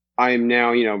I'm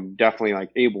now, definitely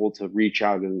like able to reach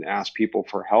out and ask people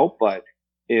for help. But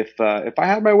if I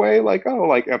had my way, like, oh,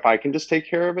 like if I can just take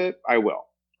care of it, I will,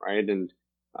 right? And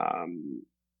um,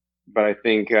 but I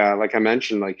think, like I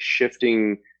mentioned, like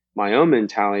shifting my own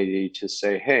mentality to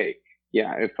say, hey,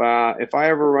 yeah, if I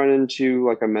ever run into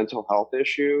like a mental health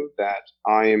issue, that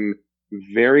I'm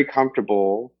very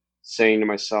comfortable saying to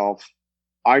myself,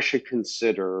 I should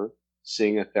consider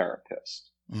seeing a therapist,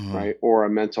 Hmm. right, or a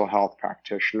mental health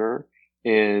practitioner,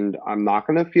 and I'm not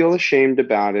going to feel ashamed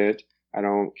about it. I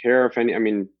don't care if any. I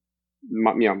mean,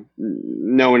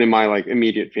 no one in my like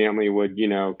immediate family would,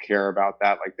 care about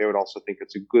that. Like they would also think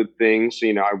it's a good thing. So,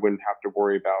 I wouldn't have to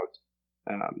worry about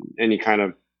any kind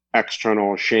of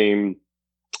external shame,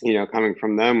 coming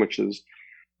from them, which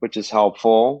is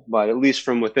helpful. But at least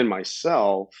from within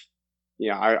myself,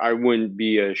 yeah, I wouldn't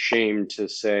be ashamed to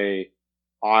say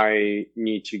I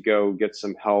need to go get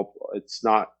some help. It's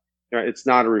not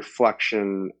a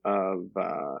reflection of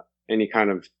any kind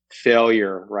of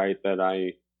failure, right? That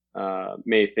I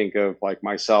may think of like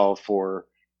myself or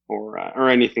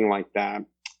anything like that.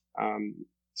 Um,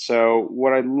 so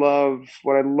what I love,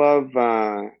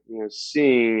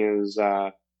 seeing is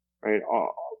right,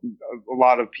 a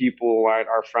lot of people, right,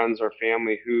 our friends, our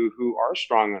family, who are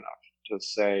strong enough to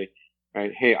say,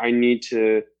 right, hey, I need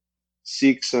to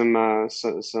seek some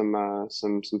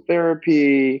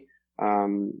therapy,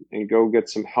 and go get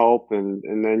some help,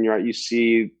 and then you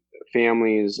see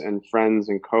families and friends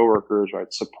and coworkers,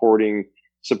 right, supporting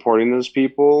those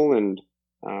people. And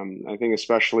I think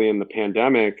especially in the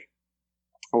pandemic,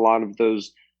 a lot of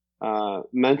those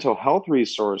mental health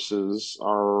resources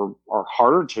are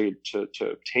harder to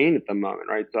obtain at the moment,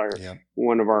 right? Yeah.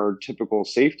 One of our typical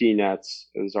safety nets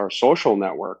is our social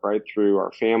network, right? Through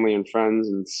our family and friends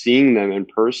and seeing them in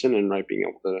person, and right, being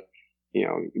able to,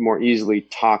 more easily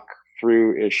talk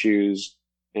through issues.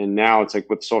 And now it's like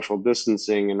with social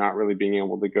distancing and not really being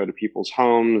able to go to people's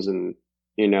homes, and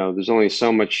there's only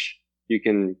so much you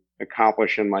can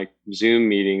accomplish in like Zoom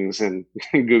meetings and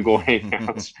Google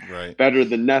Hangouts. Right. Better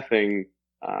than nothing.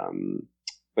 Um,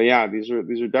 but yeah, these are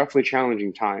definitely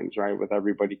challenging times, right? With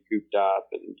everybody cooped up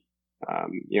and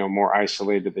more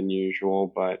isolated than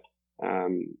usual. But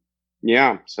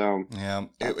yeah, so Yeah.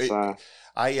 that's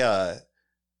I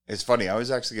it's funny. I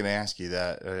was actually going to ask you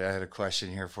that. I had a question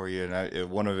here for you, and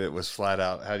one of it was flat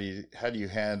out: how do you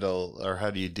handle, or how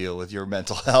do you deal with your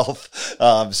mental health?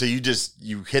 So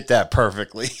you hit that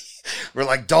perfectly. We're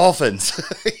like dolphins.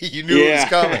 You knew it was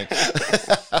coming.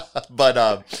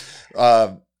 But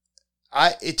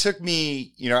it took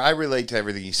me. I relate to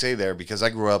everything you say there because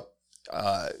I grew up,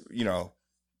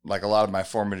 like a lot of my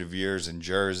formative years in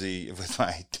Jersey with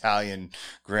my Italian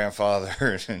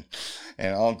grandfather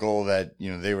and uncle, that,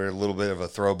 they were a little bit of a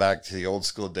throwback to the old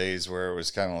school days where it was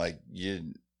kind of like you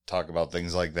didn't talk about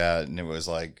things like that. And it was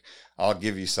like, I'll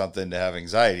give you something to have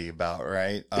anxiety about.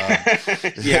 Right.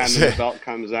 yeah. And then the belt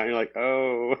comes out and you're like,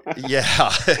 oh, yeah.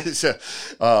 So,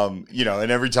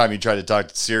 and every time you try to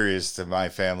talk serious to my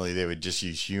family, they would just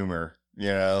use humor.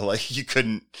 Like you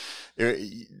couldn't,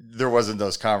 there wasn't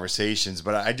those conversations.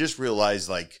 But I just realized,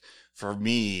 like, for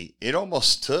me, it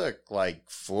almost took like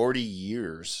 40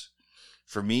 years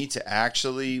for me to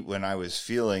actually, when I was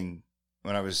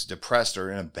depressed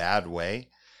or in a bad way,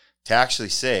 to actually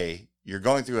say, you're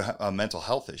going through a mental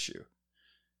health issue.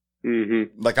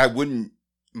 Mm-hmm. Like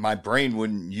my brain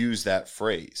wouldn't use that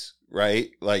phrase, right?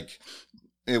 Like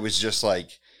it was just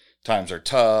like, times are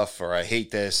tough, or I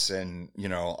hate this, and,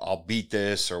 I'll beat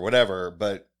this or whatever.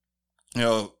 But,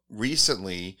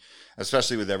 recently,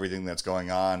 especially with everything that's going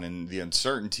on and the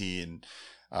uncertainty and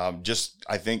just,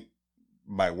 I think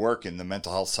my work in the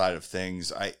mental health side of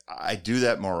things, I do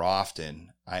that more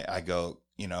often. I go,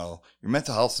 your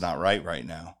mental health's not right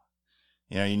now.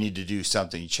 You need to do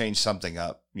something, change something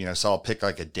up, so I'll pick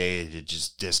like a day to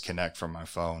just disconnect from my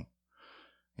phone,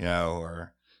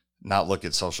 or not look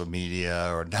at social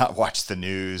media or not watch the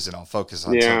news, and I'll focus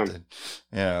on something,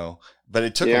 but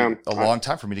it took a long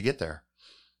time for me to get there.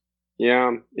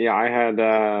 Yeah. I had,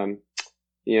 a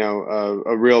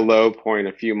real low point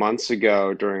a few months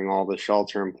ago during all the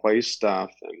shelter in place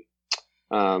stuff.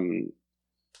 And,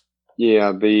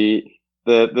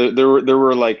 there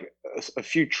were like a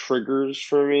few triggers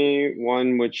for me.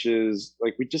 One, which is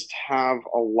like, we just have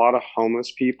a lot of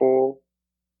homeless people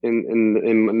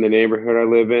in the neighborhood I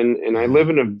live in, and I live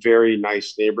in a very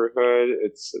nice neighborhood.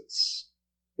 It's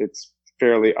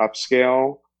fairly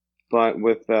upscale, but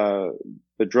with the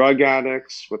drug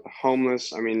addicts, with the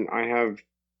homeless, I mean, I have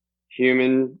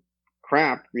human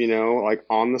crap, like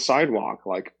on the sidewalk,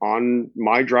 like on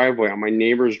my driveway, on my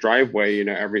neighbor's driveway,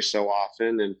 every so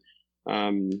often.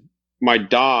 And my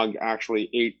dog actually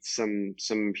ate some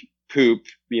poop,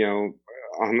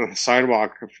 on the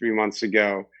sidewalk a few months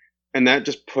ago, and that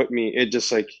just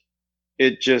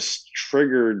it just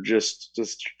triggered just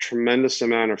this tremendous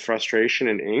amount of frustration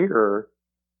and anger.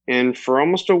 And for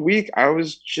almost a week, I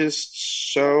was just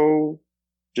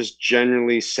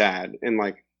genuinely sad and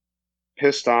like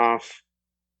pissed off,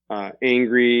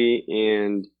 angry,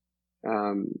 and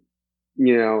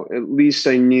at least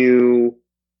I knew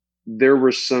there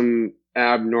were some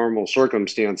abnormal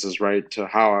circumstances, right, to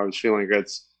how I was feeling.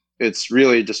 It's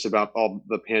really just about all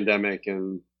the pandemic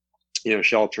and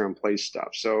shelter in place stuff.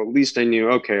 So at least I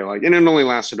knew, okay, like, and it only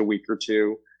lasted a week or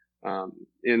two.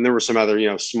 And there were some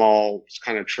other, small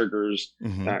kind of triggers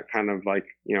that kind of like,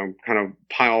 kind of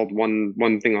piled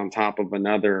one thing on top of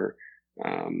another.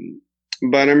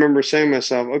 But I remember saying to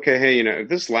myself, okay, hey, if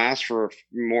this lasts for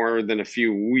more than a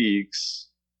few weeks,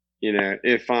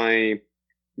 if I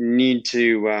need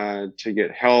to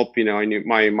get help, I knew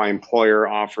my employer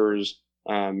offers,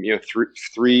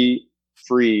 three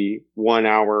free 1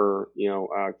 hour,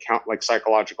 like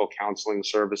psychological counseling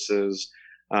services.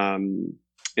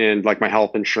 And like my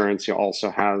health insurance, also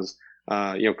has,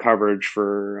 coverage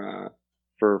for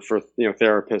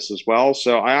therapists as well.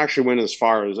 So I actually went as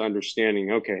far as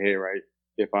understanding, okay, hey, right,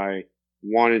 if I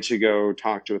wanted to go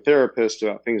talk to a therapist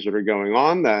about things that are going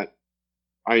on, that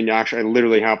I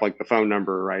literally have like the phone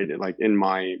number, right, like in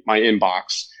my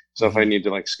inbox. So if I need to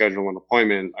like schedule an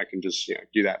appointment, I can just,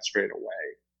 do that straight away.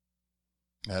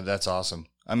 Yeah, that's awesome.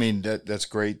 I mean, that's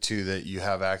great too, that you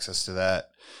have access to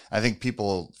that. I think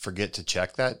people forget to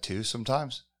check that too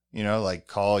sometimes, like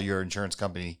call your insurance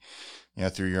company,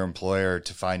 through your employer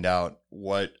to find out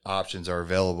what options are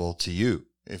available to you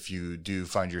if you do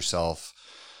find yourself,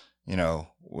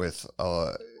 with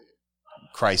a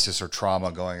crisis or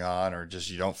trauma going on, or just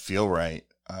you don't feel right.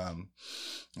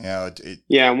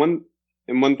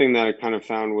 One thing that I kind of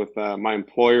found with my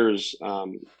employer's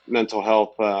mental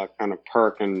health kind of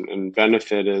perk and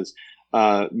benefit is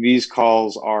these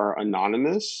calls are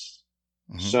anonymous.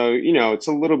 So, it's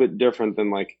a little bit different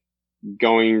than like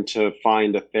going to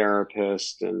find a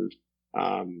therapist and,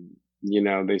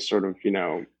 they sort of,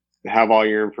 have all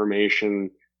your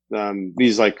information.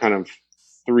 These like kind of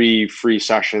 3 free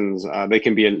sessions, they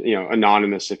can be,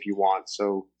 anonymous if you want.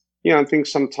 So, I think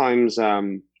sometimes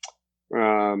that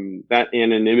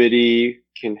anonymity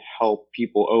can help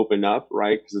people open up,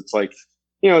 right? Because it's like,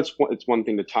 it's one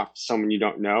thing to talk to someone you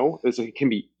don't know. It can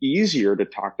be easier to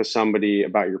talk to somebody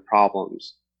about your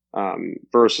problems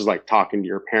versus like talking to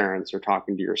your parents or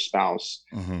talking to your spouse.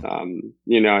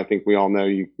 I think we all know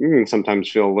you can sometimes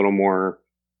feel a little more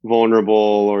vulnerable,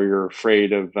 or you're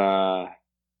afraid of,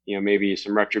 maybe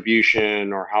some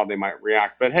retribution or how they might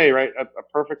react. But hey, right, a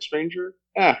perfect stranger,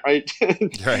 yeah, right.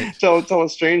 Right. Tell a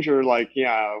stranger like,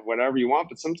 yeah, whatever you want.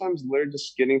 But sometimes literally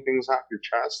just getting things off your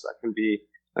chest, that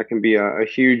can be a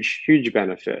huge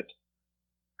benefit.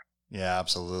 Yeah,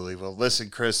 absolutely. Well, listen,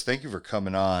 Chris, thank you for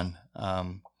coming on.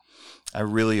 I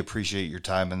really appreciate your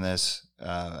time in this.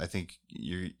 I think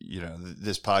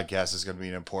this podcast is going to be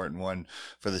an important one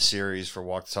for the series for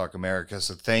Walk the Talk America.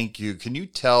 So thank you. Can you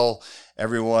tell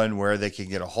everyone where they can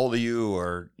get a hold of you,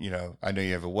 or, I know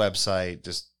you have a website,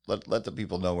 just let the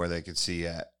people know where they can see you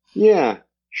at. Yeah,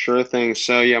 sure thing.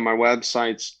 So yeah, my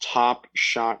website's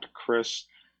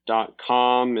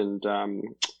topshotchris.com. And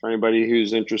for anybody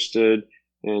who's interested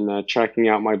in checking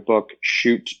out my book,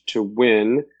 Shoot to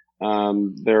Win,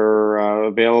 they're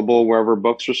available wherever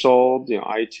books are sold,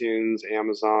 iTunes,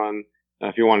 Amazon.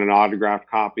 If you want an autographed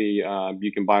copy,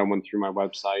 you can buy one through my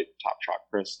website,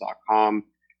 topshotchris.com.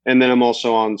 And then I'm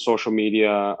also on social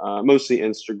media, mostly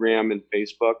Instagram and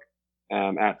Facebook,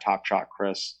 at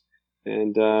topshotchris.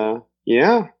 And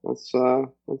that's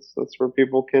where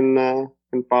people can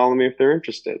follow me if they're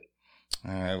interested.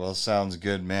 All right. Well, sounds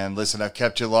good, man. Listen, I've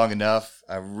kept you long enough.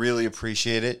 I really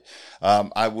appreciate it.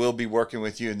 I will be working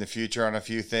with you in the future on a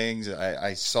few things.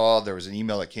 I saw there was an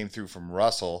email that came through from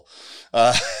Russell.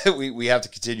 We have to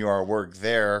continue our work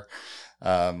there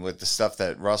with the stuff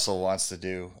that Russell wants to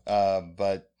do.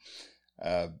 But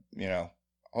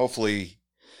hopefully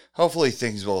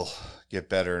things will get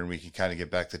better and we can kind of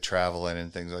get back to traveling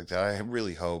and things like that. I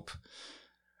really hope.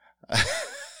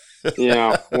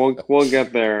 Yeah, we'll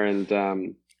get there. And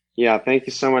thank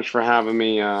you so much for having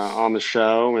me on the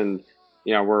show. And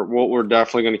yeah, we're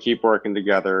definitely going to keep working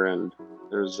together, and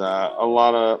there's a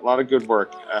lot of good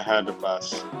work ahead of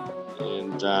us.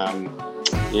 And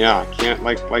yeah, I can't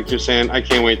like you're saying, I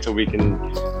can't wait till we can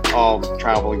all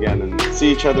travel again and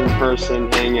see each other in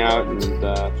person, hang out, and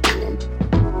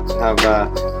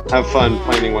have fun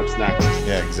planning what's next.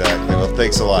 Yeah, exactly. Well,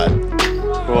 thanks a lot.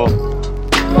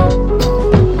 Cool.